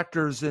are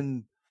factors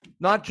in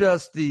not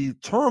just the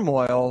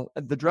turmoil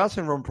and the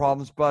dressing room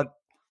problems, but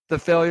the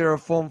failure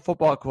of Fulham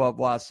Football Club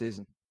last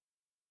season.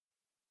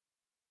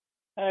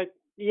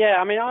 Yeah,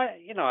 I mean, I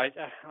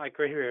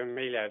agree with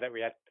Emilio that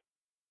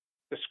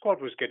the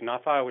squad was good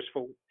enough. I always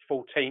thought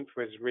 14th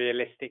was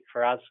realistic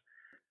for us.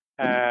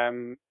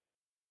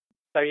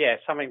 So yeah,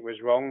 something was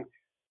wrong.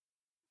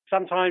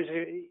 Sometimes,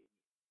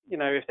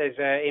 if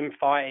there's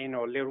infighting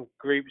or little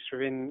groups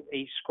within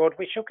each squad,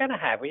 which you're going to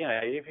have,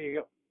 if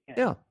you've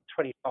got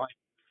 25,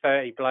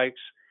 30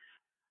 blokes,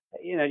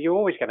 you're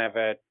always going to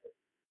have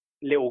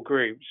little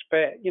groups.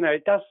 But,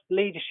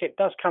 leadership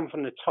does come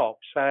from the top.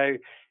 So,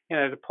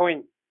 the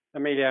point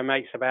Emilio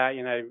makes about,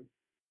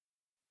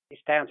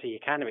 it's down to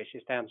Jokanovic,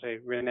 it's down to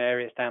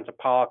Ranieri, it's down to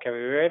Parker,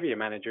 whoever your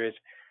manager is,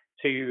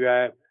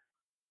 to,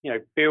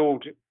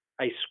 build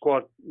a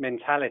squad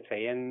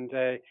mentality. And,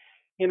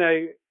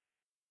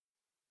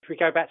 if we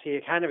go back to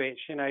Jokanovic,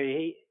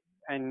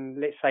 and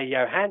let's say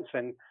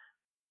Johansson,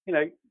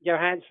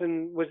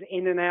 Johansson was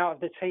in and out of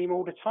the team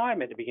all the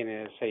time at the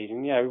beginning of the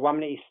season. 1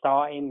 minute he's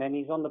starting, then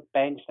he's on the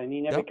bench, then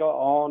he never got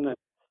on. And,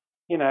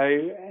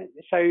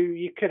 so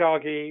you could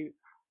argue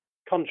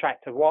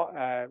contract of what,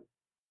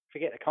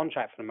 forget the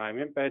contract for the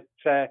moment, but,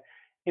 as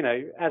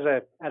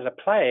a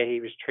player, he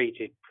was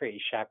treated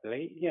pretty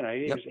shabbily. He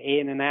was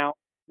in and out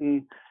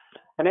and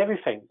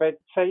everything.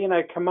 But,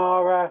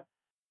 Kamara,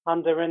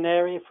 under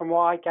Ranieri, from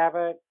what I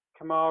gather,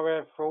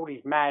 Kamara, for all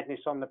his madness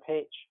on the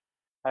pitch,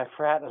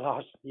 throughout the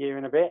last year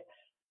and a bit.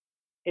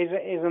 Is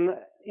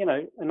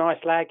a nice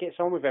lad, gets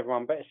on with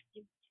everyone, but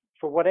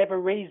for whatever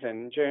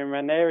reason during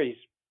Ranieri's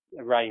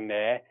reign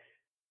there,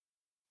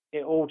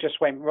 it all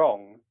just went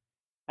wrong.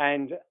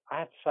 And I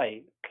have to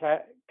say,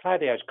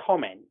 Claudio's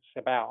comments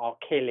about I'll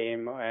kill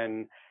him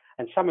and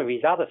some of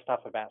his other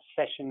stuff about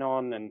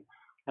Sessignon and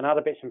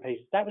other bits and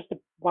pieces, that was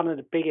one of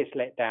the biggest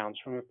letdowns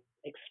from an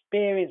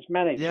experienced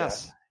manager.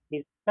 Yes.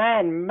 His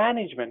man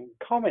management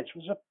comments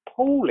was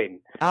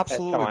appalling.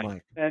 Absolutely,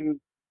 Mike. And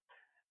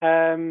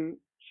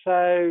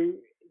so,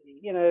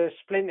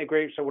 splinter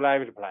groups all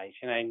over the place.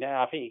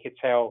 I think you could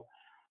tell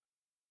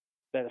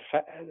that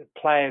the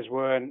players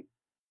weren't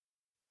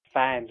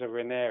fans of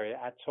Ranieri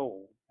at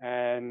all.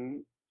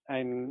 And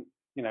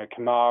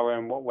Kamara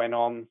and what went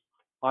on,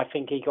 I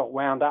think he got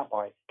wound up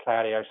by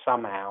Claudio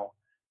somehow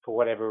for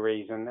whatever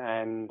reason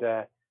and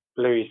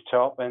blew his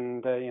top.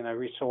 And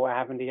we saw what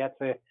happened. He had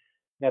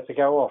to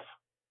go off.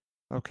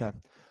 Okay,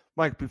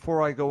 Mike.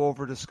 Before I go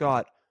over to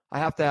Scott, I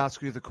have to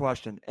ask you the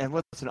question. And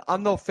listen,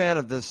 I'm no fan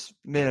of this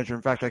manager.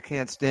 In fact, I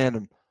can't stand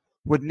him.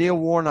 Would Neil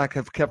Warnock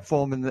have kept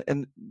Fulham in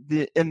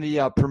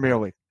the Premier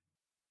League?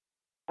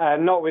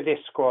 Not with this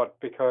squad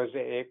because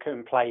it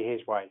couldn't play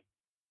his way.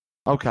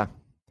 Okay. How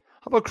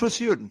about Chris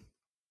Hughton?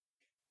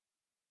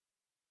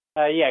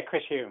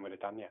 Chris Hughton would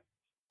have done, yeah.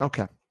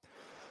 Okay.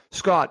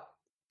 Scott,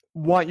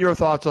 want your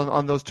thoughts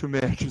on those two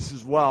managers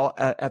as well.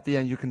 At the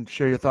end, you can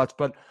share your thoughts.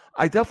 But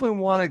I definitely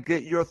want to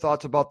get your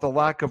thoughts about the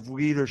lack of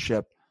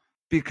leadership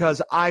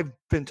because I've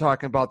been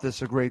talking about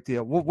this a great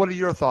deal. What are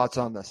your thoughts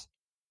on this?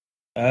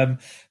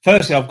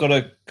 Firstly, I've got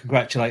to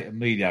congratulate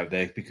Emilio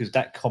there because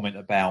that comment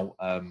about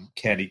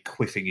Kenny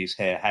quiffing his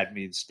hair had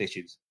me in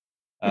stitches.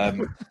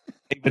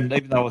 Even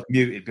though I was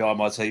muted behind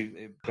my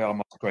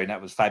screen,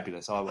 that was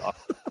fabulous.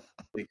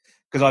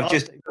 Because I've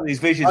just got these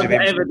visions of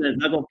him.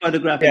 I've got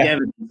photographic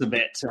evidence of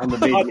it on the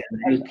video.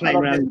 He was playing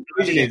around.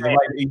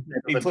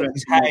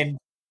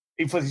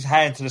 He puts his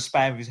hand to the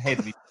span of his head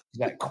and he's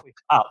that quick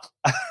up.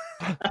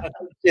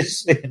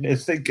 Just sitting there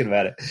thinking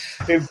about it.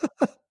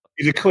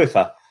 He's a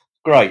quiffer.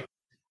 Great.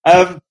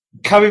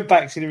 Coming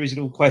back to the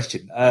original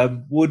question,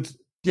 would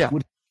he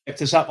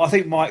kept us up? I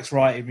think Mike's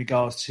right in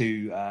regards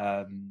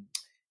to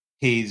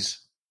his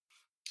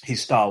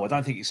style. I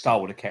don't think his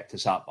style would have kept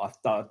us up.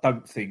 I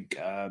don't think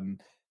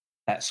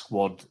that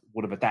squad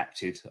would have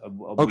adapted.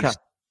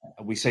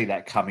 We see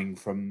that coming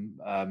from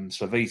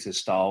Slavita's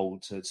style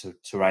to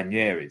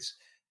Ranieri's.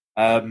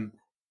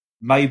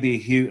 Maybe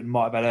Hughton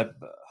might have had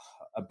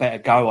a better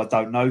go, I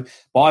don't know.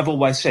 But I've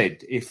always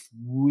said if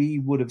we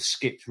would have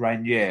skipped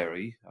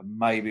Ranieri and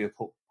maybe have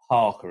put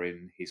Parker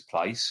in his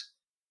place,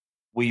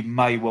 we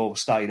may well have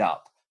stayed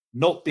up.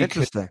 Not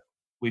because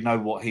we know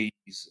what he's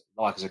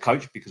like as a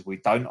coach, because we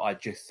don't. I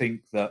just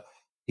think that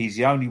he's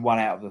the only one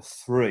out of the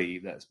three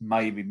that's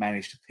maybe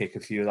managed to pick a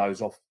few of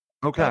those off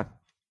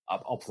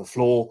the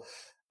floor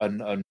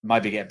and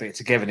maybe get a bit of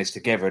togetherness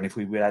together. And if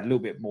we had a little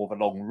bit more of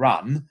a long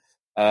run,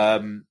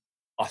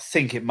 I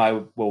think it may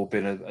well have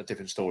been a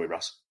different story,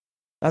 Russ.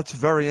 That's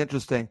very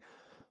interesting.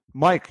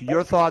 Mike,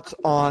 your thoughts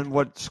on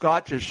what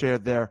Scott just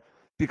shared there,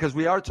 because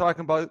we are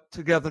talking about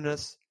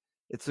togetherness.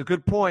 It's a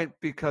good point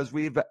because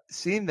we've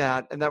seen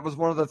that, and that was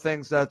one of the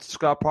things that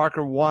Scott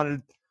Parker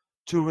wanted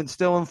to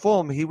instill in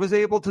Fulham. He was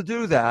able to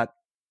do that.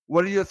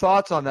 What are your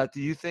thoughts on that?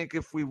 Do you think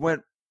if we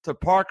went to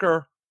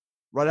Parker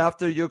right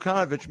after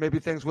Jokanovic, maybe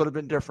things would have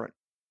been different?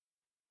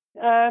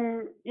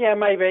 Yeah,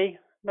 maybe.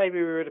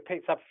 Maybe we would have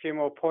picked up a few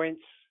more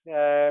points.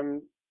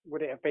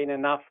 Would it have been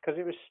enough? Because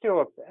it was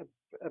still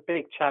a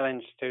big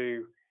challenge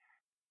to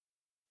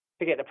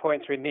get the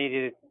points we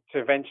needed to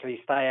eventually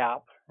stay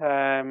up.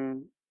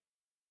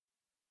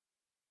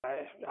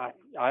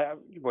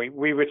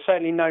 We would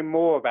certainly know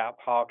more about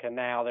Parker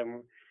now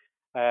than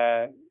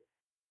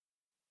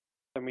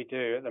we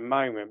do at the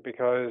moment,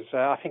 because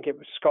I think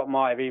Scott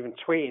might have even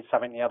tweeted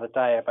something the other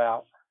day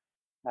about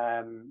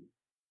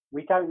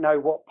we don't know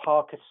what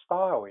Parker's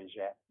style is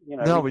yet.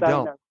 No, we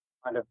don't.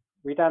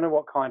 We don't know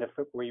what kind of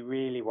football he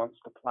really wants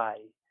to play.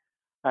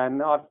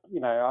 And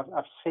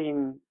I've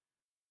seen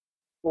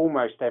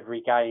almost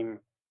every game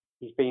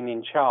he's been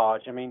in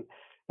charge. I mean,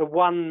 the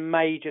one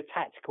major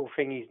tactical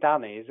thing he's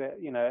done is,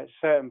 at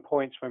certain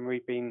points when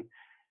we've been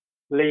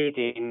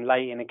leading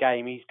late in the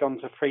game, he's gone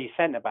to 3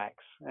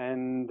 centre-backs.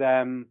 And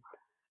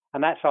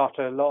that's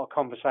after a lot of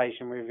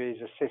conversation with his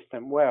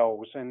assistant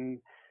Wells.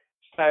 And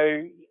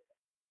so,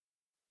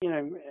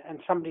 and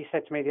somebody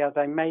said to me the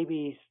other day, maybe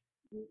he's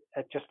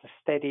just a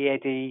steady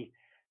Eddie,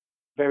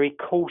 very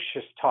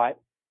cautious type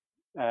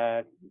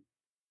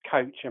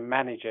coach and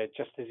manager,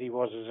 just as he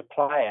was as a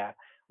player,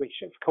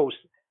 which of course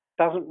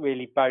doesn't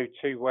really bode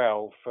too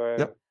well for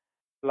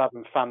Love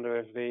and Thunder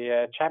of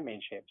the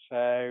Championship.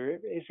 So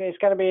it's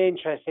going to be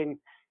interesting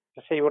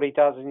to see what he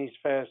does in his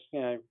first,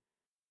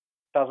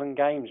 dozen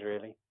games,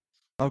 really.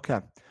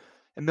 Okay.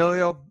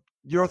 Emilio,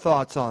 your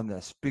thoughts on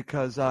this,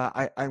 because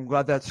I'm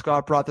glad that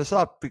Scott brought this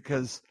up,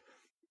 because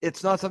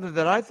it's not something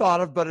that I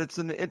thought of, but it's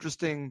an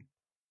interesting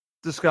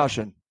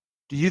discussion.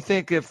 Do you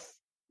think if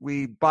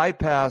we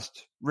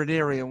bypassed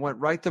Ranieri and went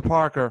right to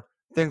Parker,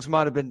 things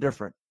might have been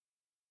different?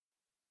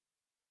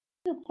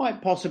 Yeah,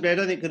 quite possibly. I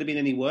don't think it could have been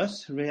any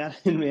worse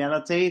in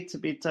reality, to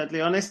be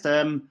totally honest.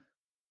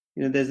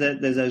 There's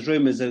those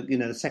rumours of,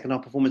 the second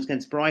half performance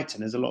against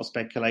Brighton. There's a lot of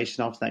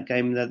speculation after that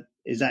game that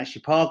is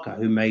actually Parker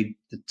who made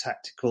the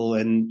tactical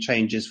and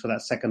changes for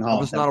that second half. I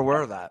was not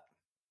aware of that.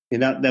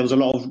 There was a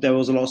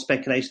lot of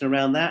speculation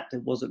around that.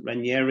 It wasn't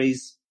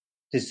Ranieri's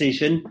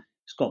decision.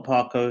 Scott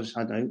Parker,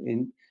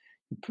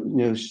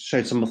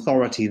 showed some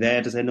authority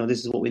there to say, no, this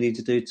is what we need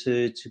to do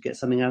to get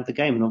something out of the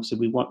game. And obviously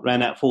we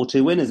ran out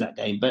 4-2 winners that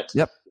game. But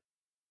yep.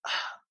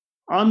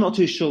 I'm not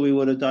too sure we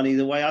would have done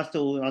either way. I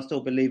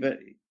still believe it.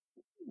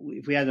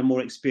 If we had a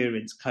more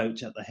experienced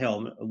coach at the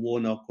helm, a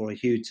Warnock or a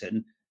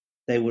Houghton,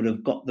 they would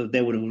have got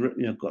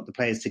the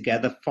players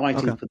together,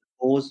 fighting for the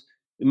cause.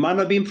 It might not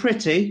have been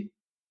pretty,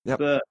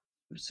 but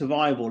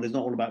survival is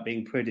not all about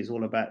being pretty. It's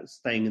all about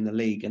staying in the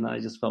league. And I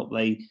just felt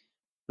they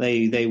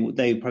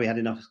probably had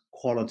enough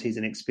qualities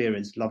and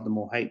experience, love them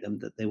or hate them,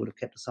 that they would have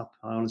kept us up.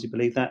 I honestly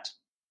believe that.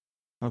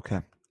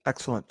 Okay,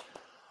 excellent.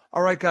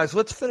 All right, guys,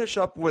 let's finish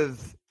up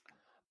with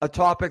a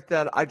topic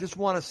that I just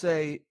want to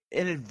say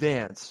in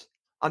advance.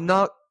 I'm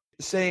not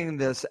saying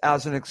this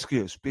as an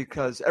excuse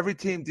because every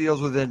team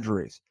deals with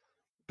injuries,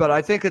 but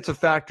I think it's a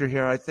factor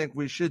here. I think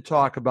we should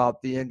talk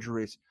about the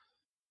injuries.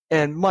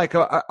 And Mike,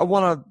 I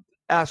want to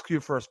ask you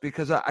first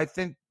because I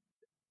think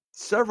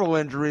several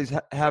injuries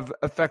have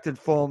affected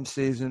Fulham's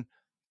season.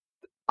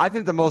 I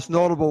think the most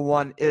notable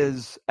one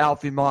is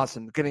Alfie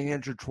Mawson getting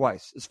injured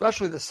twice,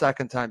 especially the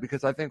second time,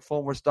 because I think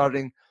Fulham were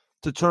starting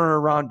to turn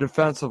around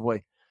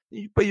defensively.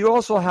 But you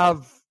also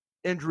have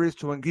injuries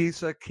to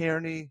Anguissa,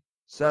 Kearney,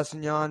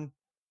 Sessegnon,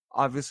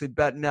 obviously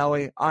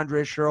Bettinelli,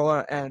 Andre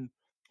Schürrle, and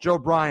Joe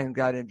Bryan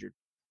got injured.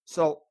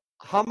 So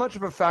how much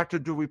of a factor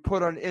do we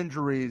put on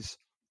injuries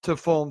to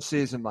Fulham's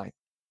season, Mike?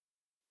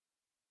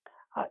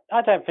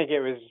 I don't think it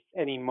was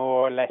any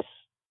more or less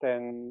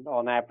than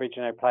on average.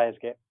 Players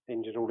get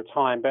injured all the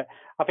time, but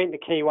I think the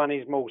key one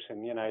is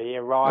Mawson. He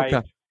arrived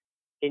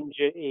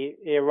injured.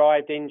 He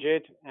arrived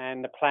injured,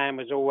 and the plan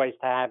was always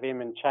to have him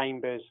and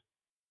Chambers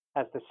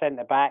as the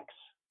centre backs.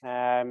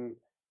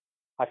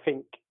 I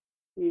think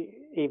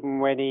even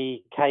when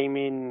he came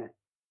in,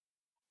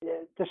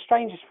 the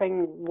strangest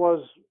thing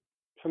was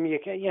for me,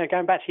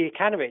 going back to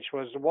Jokanovic,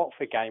 was the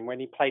Watford game when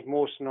he played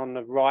Mawson on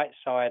the right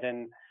side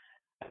and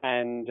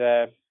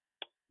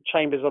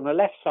Chambers on the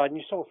left side, and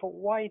you sort of thought,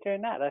 why are you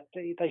doing that?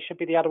 They should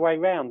be the other way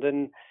round.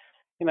 And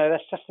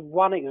that's just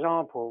one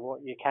example of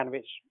what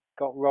Jokanovic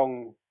got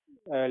wrong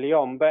early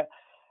on. But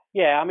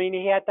yeah,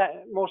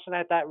 Mawson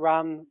had that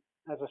run,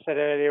 as I said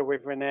earlier,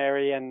 with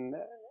Ranieri, and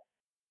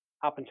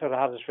up until the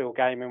Huddersfield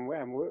game, and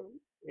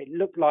it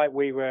looked like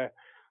we were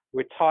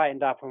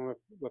tightened up and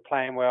we're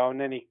playing well, and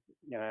then he,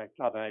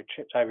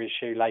 tripped over his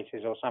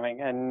shoelaces or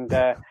something, and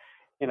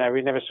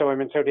we never saw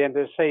him until the end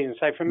of the season.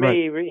 So for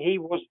me, he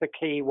was the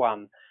key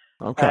one.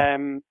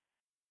 Okay.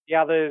 The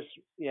others,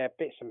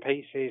 bits and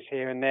pieces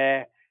here and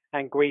there.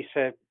 And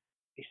Anguissa,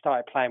 he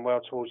started playing well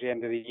towards the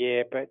end of the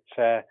year, but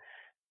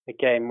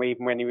again,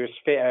 even when he was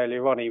fit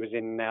earlier on, he was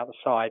in and out the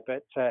side.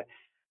 But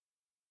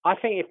I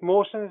think if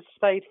Mawson had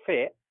stayed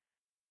fit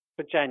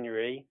for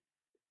January,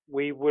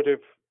 we would have.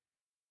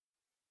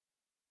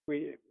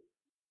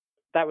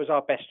 That was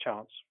our best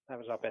chance.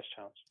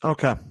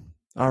 Okay.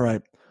 All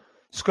right.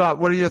 Scott,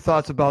 what are your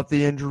thoughts about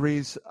the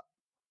injuries?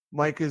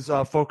 Mike is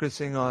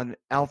focusing on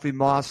Alfie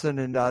Mawson,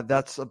 and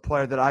that's a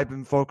player that I've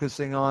been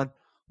focusing on.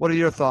 What are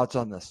your thoughts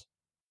on this?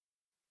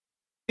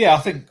 Yeah, I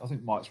think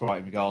Mike's right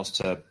in regards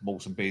to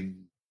Mawson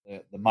being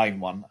the main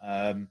one.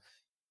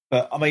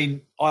 But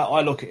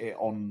I look at it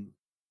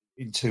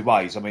in two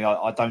ways.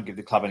 I don't give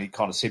the club any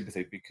kind of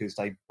sympathy because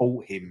they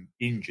bought him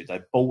injured. They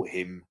bought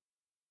him.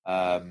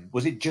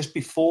 Was it just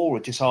before or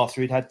just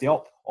after he'd had the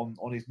op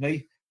on his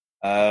knee?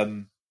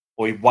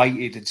 Or he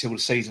waited until the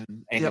season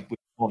ended with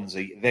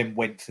Swansea, then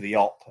went for the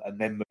op and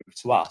then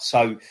moved to us.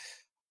 So,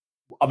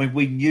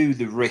 we knew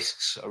the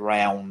risks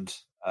around,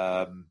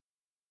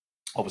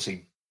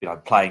 obviously,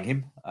 playing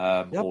him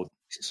or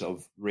sort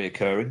of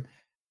reoccurring.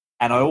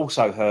 And I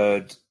also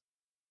heard,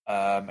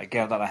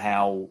 again, I don't know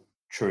how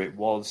true it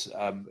was,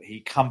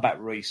 he come back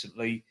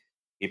recently.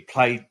 He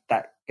played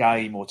that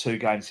game or two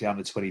games for the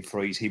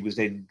under-23s. He was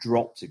then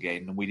dropped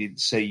again and we didn't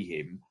see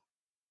him.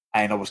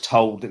 And I was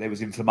told that there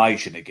was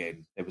inflammation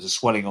again. There was a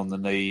swelling on the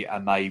knee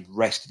and they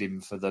rested him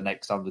for the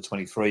next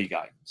under-23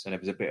 games. And there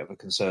was a bit of a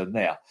concern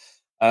there.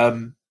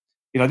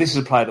 This is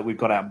a player that we've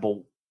got out and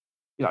bought,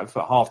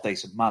 for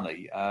half-decent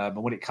money.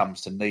 And when it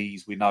comes to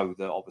knees, we know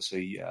that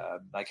obviously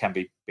they can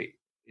be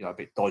a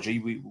bit dodgy.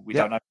 We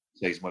don't know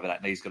this season whether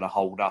that knee's going to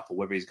hold up or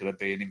whether he's going to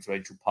be an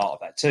influential part of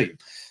that team.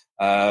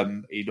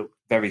 He looked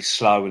very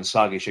slow and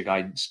sluggish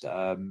against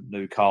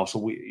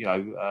Newcastle.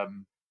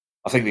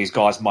 I think these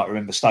guys might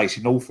remember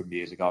Stacey North from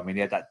years ago. He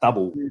had that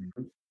double,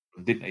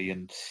 didn't he?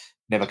 And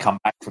never come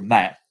back from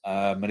that.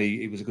 And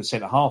he was a good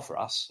centre-half for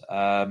us.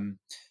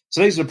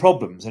 So these are the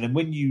problems. And then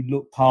when you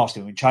look past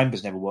him,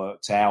 Chambers never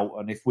worked out.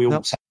 And if we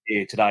all sat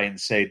here today and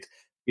said,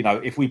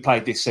 if we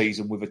played this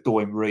season with a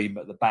Doim Ream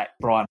at the back,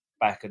 Brian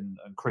back and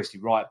Christie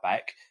right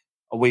back,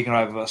 are we going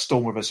to have a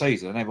storm of a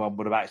season? And everyone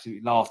would have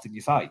actually laughed in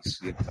your face.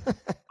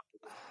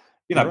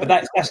 But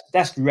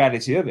that's the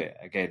reality of it.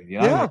 Again,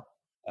 Yeah,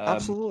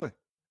 absolutely.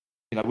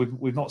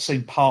 We've not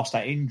seen past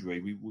that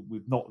injury.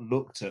 We've not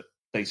looked at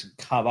decent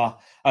cover.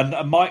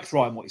 And Mike's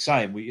right in what he's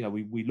saying.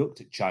 We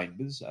looked at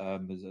Chambers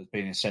as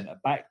being a centre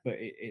back, but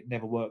it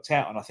never worked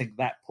out. And I think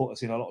that put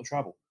us in a lot of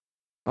trouble.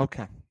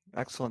 Okay,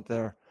 excellent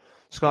there,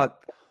 Scott.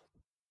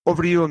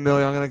 Over to you,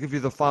 Amelia. I'm going to give you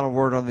the final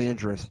word on the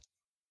injuries.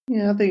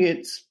 Yeah, I think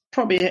it's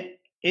probably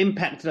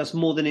impacted us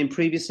more than in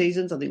previous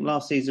seasons. I think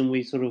last season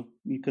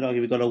you could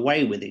argue we got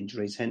away with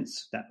injuries,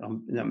 hence that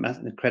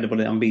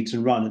incredible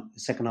unbeaten run at the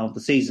second half of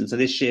the season. So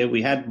this year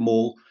we had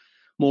more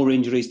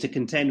injuries to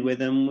contend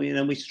with, and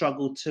we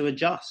struggled to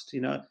adjust.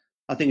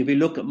 I think if you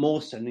look at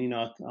Mawson,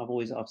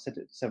 I've said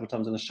it several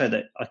times on the show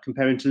that I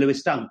compare him to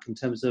Lewis Dunk in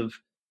terms of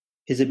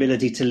his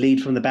ability to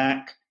lead from the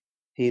back.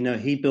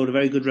 He built a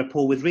very good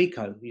rapport with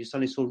Rico. You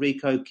suddenly saw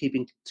Rico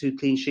keeping 2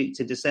 clean sheets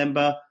in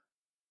December.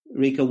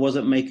 Rico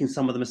wasn't making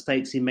some of the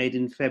mistakes he made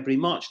in February,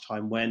 March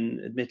time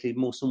when, admittedly,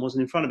 Mawson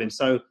wasn't in front of him.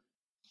 So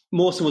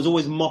Mawson was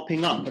always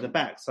mopping up at the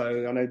back.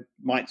 So I know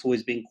Mike's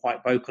always been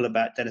quite vocal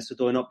about Dennis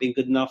Odoi not being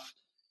good enough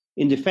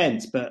in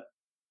defence, but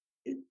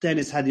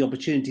Dennis had the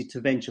opportunity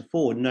to venture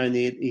forward, knowing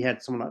that he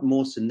had someone like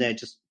Mawson there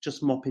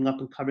just mopping up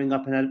and covering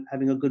up and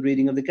having a good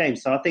reading of the game.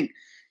 So I think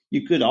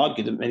you could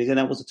argue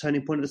that was a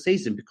turning point of the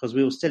season because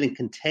we were still in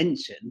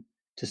contention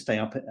to stay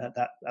up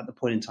at the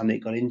point in time that he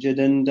got injured.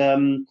 And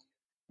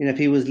if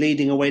he was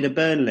leading away to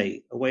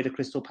Burnley, away to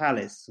Crystal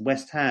Palace,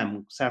 West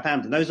Ham,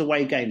 Southampton, those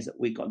away games that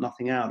we got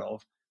nothing out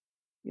of.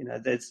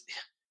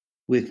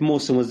 With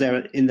Mawson was there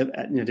in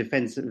the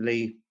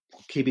defensively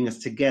keeping us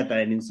together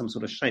and in some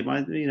sort of shape.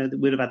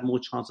 We'd have had more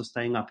chance of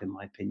staying up, in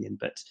my opinion.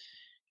 But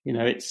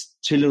it's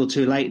too little,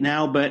 too late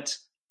now. But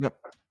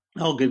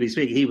arguably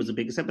speaking, he was a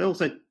big step. But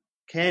also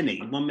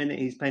Kearney, 1 minute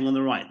he's playing on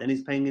the right, then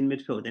he's playing in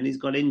midfield, then he's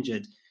got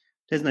injured.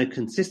 There's no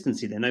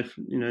consistency there,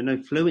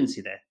 no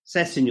fluency there.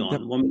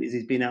 Sessegnon, 1 minute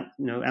he's been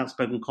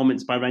outspoken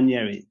comments by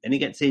Ranieri, then he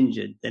gets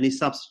injured, then he's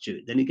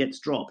substituted, then he gets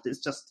dropped.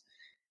 It's just,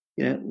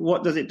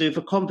 what does it do for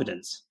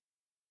confidence?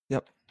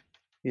 Yep.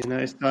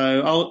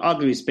 So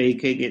arguably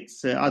speaking,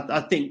 it's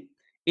I think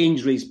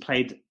injuries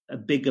played a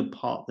bigger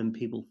part than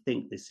people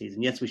think this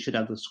season. Yes, we should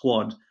have the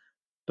squad,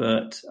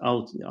 but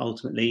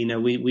ultimately,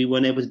 we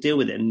weren't able to deal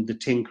with it, and the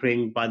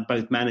tinkering by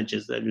both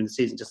managers during the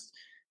season just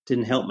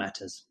didn't help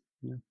matters.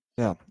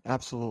 Yeah,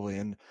 absolutely.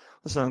 And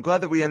listen, I'm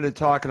glad that we ended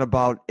talking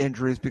about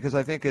injuries because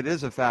I think it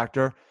is a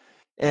factor.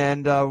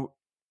 And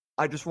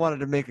I just wanted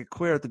to make it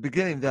clear at the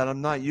beginning that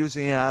I'm not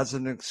using it as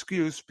an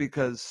excuse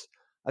because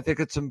I think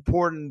it's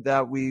important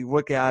that we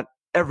look at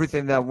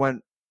everything that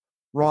went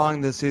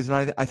wrong this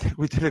season. I think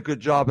we did a good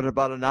job in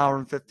about an hour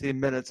and 15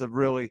 minutes of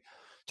really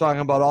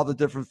talking about all the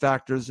different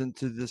factors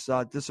into this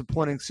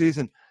disappointing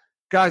season.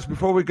 Guys,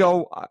 before we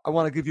go, I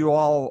want to give you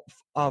all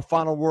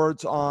final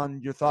words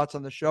on your thoughts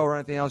on the show or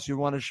anything else you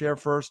want to share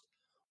first.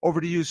 Over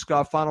to you,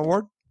 Scott. Final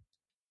word?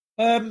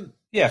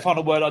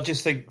 Final word. I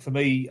just think for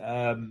me,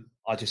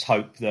 I just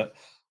hope that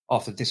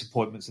after the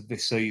disappointments of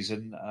this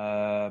season,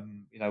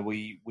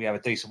 we have a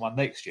decent one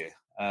next year.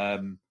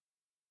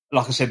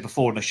 Like I said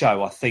before in the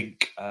show, I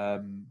think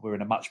we're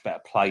in a much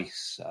better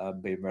place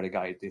being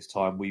relegated this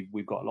time.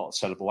 We've got a lot of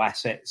sellable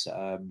assets.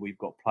 We've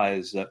got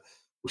players that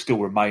will still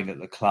remain at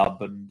the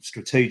club. And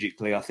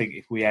strategically, I think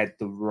if we had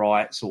the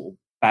right sort of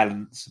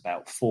balance,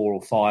 about 4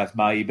 or 5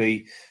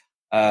 maybe,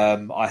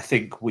 I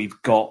think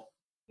we've got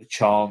the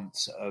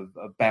chance of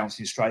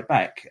bouncing straight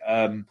back.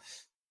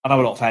 I know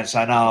a lot of fans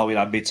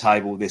saying,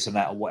 mid-table, this and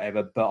that or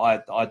whatever,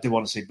 but I do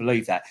honestly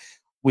believe that.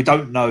 We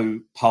don't know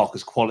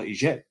Parker's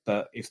qualities yet,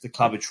 but if the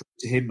club are true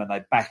to him and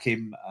they back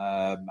him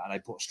and they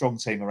put a strong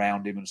team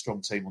around him and a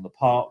strong team on the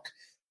park,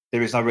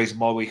 there is no reason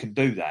why we can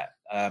do that.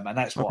 And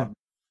that's what I'm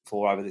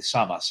for over this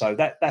summer. So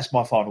that's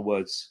my final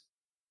words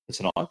for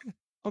tonight.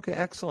 Okay,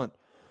 excellent.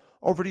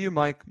 Over to you,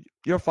 Mike.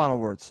 Your final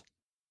words.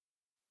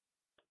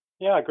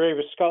 Yeah, I agree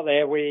with Scott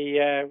there. We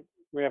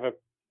have a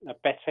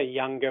better,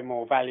 younger,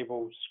 more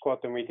valuable squad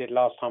than we did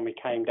last time we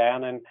came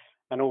down,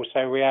 and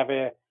also we have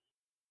a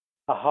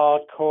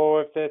hard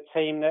core of the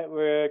team that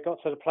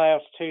got to the playoffs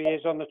 2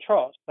 years on the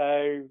trot.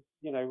 So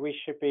we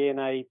should be in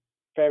a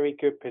very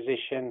good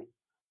position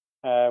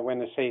when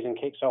the season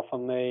kicks off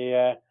on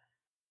the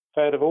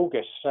 3rd of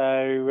August.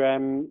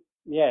 So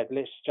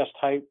let's just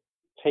hope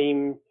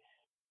team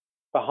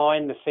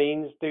behind the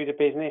scenes do the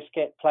business,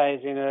 get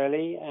players in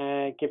early,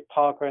 give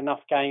Parker enough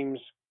games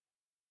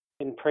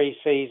in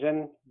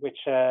pre-season, which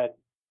I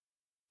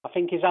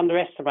think is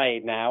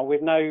underestimated now. With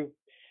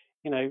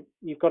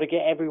you've got to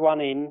get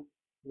everyone in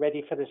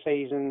ready for the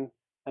season,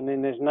 and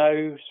then there's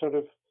no sort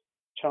of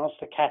chance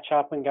to catch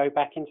up and go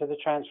back into the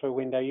transfer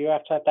window. You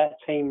have to have that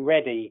team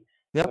ready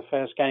for the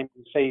first game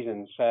of the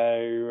season.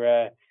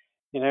 So,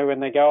 when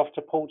they go off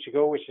to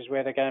Portugal, which is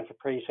where they're going for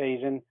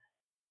pre-season,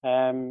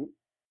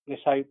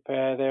 let's hope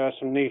there are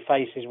some new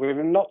faces with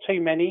them. Not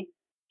too many,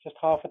 just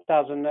half a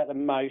dozen at the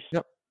most.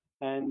 Yep.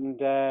 And,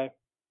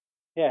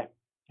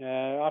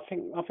 I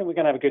think we're going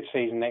to have a good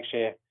season next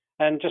year.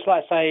 And just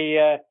like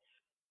I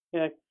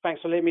say,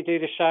 thanks for letting me do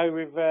the show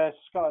with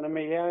Scott and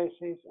Emilio.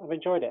 I've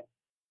enjoyed it.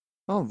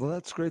 Oh, well,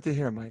 that's great to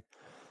hear, Mike.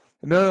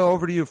 Emilio,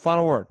 over to you.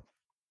 Final word.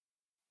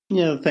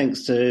 Yeah,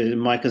 thanks to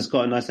Mike and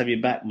Scott. Nice to have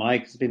you back,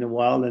 Mike. It's been a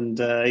while, and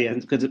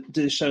it's good to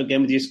do the show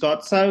again with you,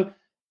 Scott. So,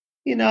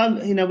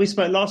 we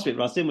spoke last week,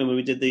 Russ, didn't we, when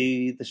we did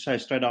the show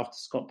straight after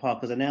Scott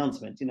Parker's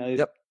announcement.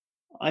 Yep.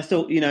 I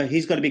still,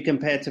 he's got to be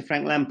compared to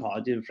Frank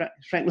Lampard.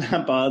 Frank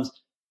Lampard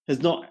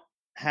has not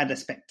had a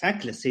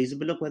spectacular season,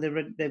 but look where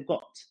they've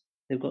got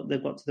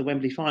to the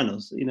Wembley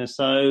finals.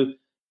 So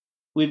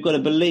we've got to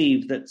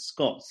believe that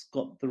Scott's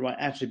got the right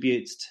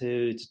attributes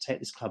to take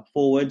this club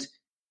forward.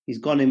 He's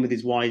gone in with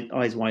his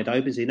eyes wide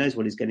open, so he knows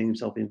what he's getting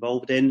himself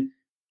involved in.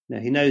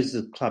 He knows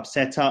the club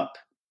setup.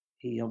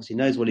 He obviously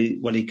knows what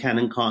he can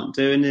and can't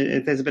do. And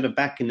if there's a bit of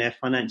backing there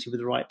financially with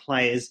the right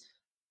players,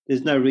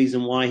 there's no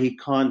reason why he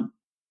can't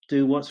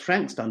do what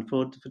Frank's done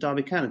for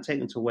Derby County, take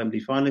them to a Wembley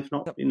final, if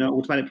not,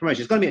 automatic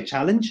promotion. It's going to be a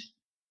challenge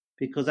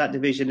because that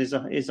division is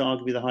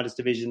arguably the hardest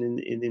division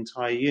in the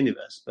entire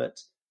universe.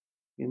 But,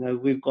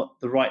 we've got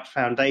the right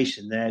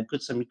foundation there.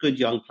 Some good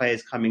young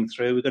players coming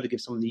through. We've got to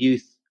give some of the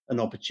youth an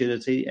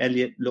opportunity.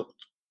 Elliot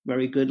looked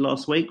very good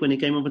last week when he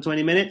came on for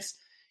 20 minutes.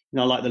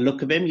 I like the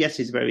look of him. Yes,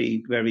 he's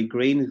very, very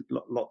green,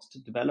 lots to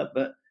develop,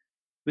 but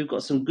we've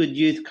got some good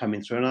youth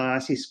coming through. And I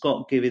see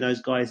Scott giving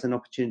those guys an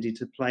opportunity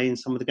to play in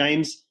some of the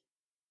games.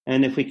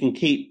 And if we can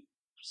keep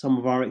some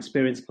of our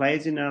experienced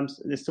players,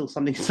 there's still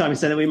something to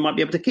say that we might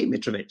be able to keep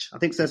Mitrovic. I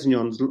think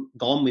Sessegnon's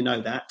gone, we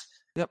know that.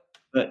 Yep.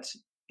 But,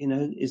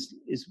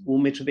 will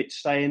Mitrovic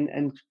stay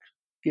and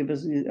give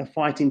us a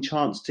fighting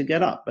chance to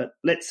get up? But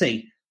let's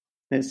see.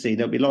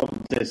 There'll be a lot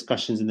of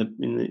discussions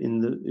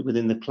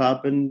within the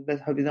club, and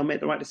hopefully they'll make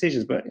the right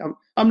decisions. But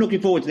I'm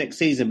looking forward to next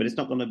season. But it's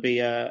not going to be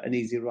an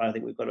easy ride. I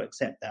think we've got to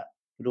accept that,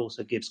 but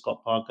also give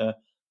Scott Parker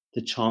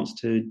the chance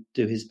to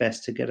do his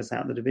best to get us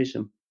out of the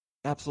division.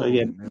 Absolutely.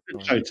 So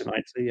good show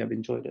tonight. So I've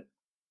enjoyed it.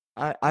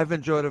 I've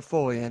enjoyed it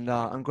fully, and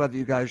I'm glad that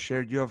you guys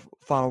shared your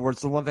final words.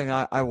 The one thing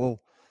I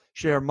will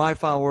share, my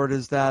final word,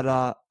 is that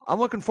I'm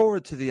looking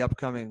forward to the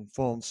upcoming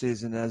Fulham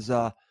season, as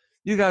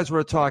you guys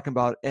were talking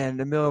about, and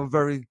Emilio,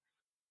 very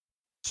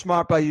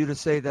smart by you to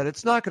say that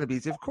it's not going to be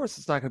easy. Of course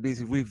it's not going to be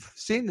easy. We've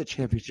seen the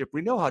championship.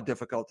 We know how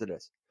difficult it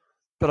is.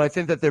 But I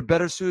think that they're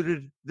better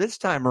suited this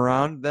time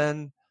around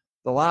than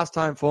the last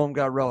time Fulham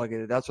got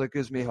relegated. That's what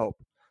gives me hope.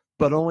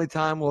 But only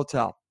time will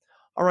tell.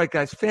 All right,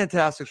 guys,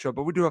 fantastic show,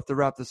 but we do have to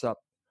wrap this up.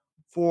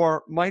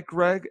 For Mike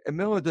Gregg,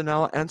 Emilio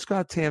Dinella, and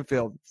Scott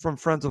Tanfield from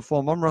Friends of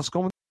Fulham, I'm Russ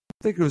Coleman.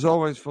 Thank you as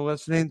always for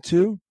listening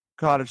to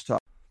Cottage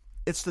Talk.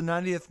 It's the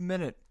 90th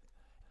minute,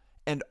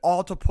 and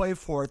all to play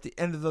for at the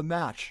end of the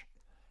match.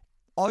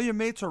 All your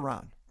mates are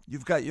around.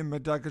 You've got your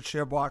McNugget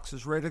share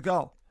boxes ready to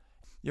go.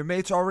 Your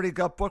mates already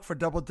got booked for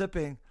double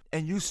dipping,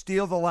 and you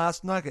steal the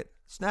last nugget,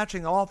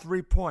 snatching all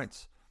 3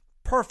 points.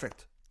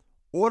 Perfect.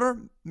 Order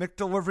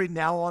McDelivery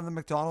now on the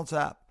McDonald's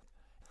app.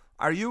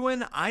 Are you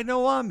in? I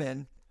know I'm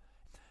in.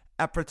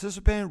 At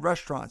participating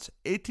restaurants,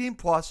 18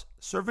 plus,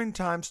 serving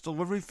times,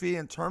 delivery fee,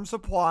 and terms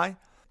apply.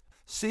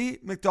 See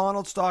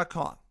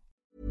McDonald's.com.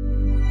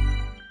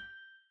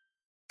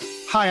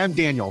 Hi, I'm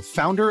Daniel,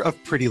 founder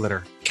of Pretty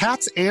Litter.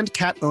 Cats and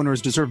cat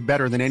owners deserve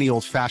better than any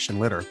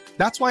old-fashioned litter.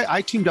 That's why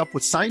I teamed up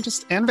with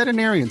scientists and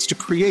veterinarians to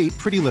create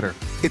Pretty Litter.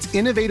 Its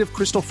innovative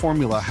crystal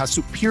formula has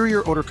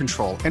superior odor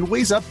control and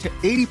weighs up to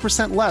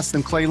 80% less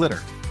than clay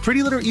litter.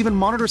 Pretty Litter even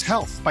monitors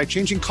health by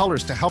changing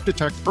colors to help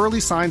detect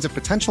early signs of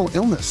potential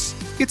illness.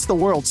 It's the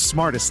world's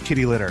smartest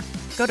kitty litter.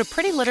 Go to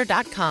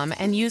prettylitter.com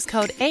and use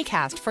code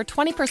ACAST for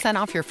 20%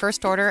 off your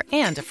first order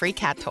and a free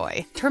cat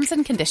toy. Terms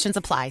and conditions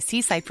apply.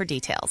 See site for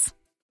details.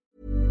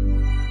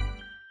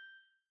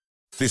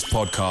 This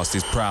podcast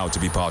is proud to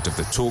be part of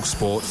the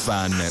TalkSport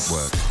Fan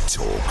Network.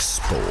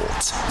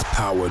 TalkSport.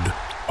 Powered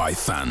by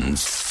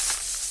fans.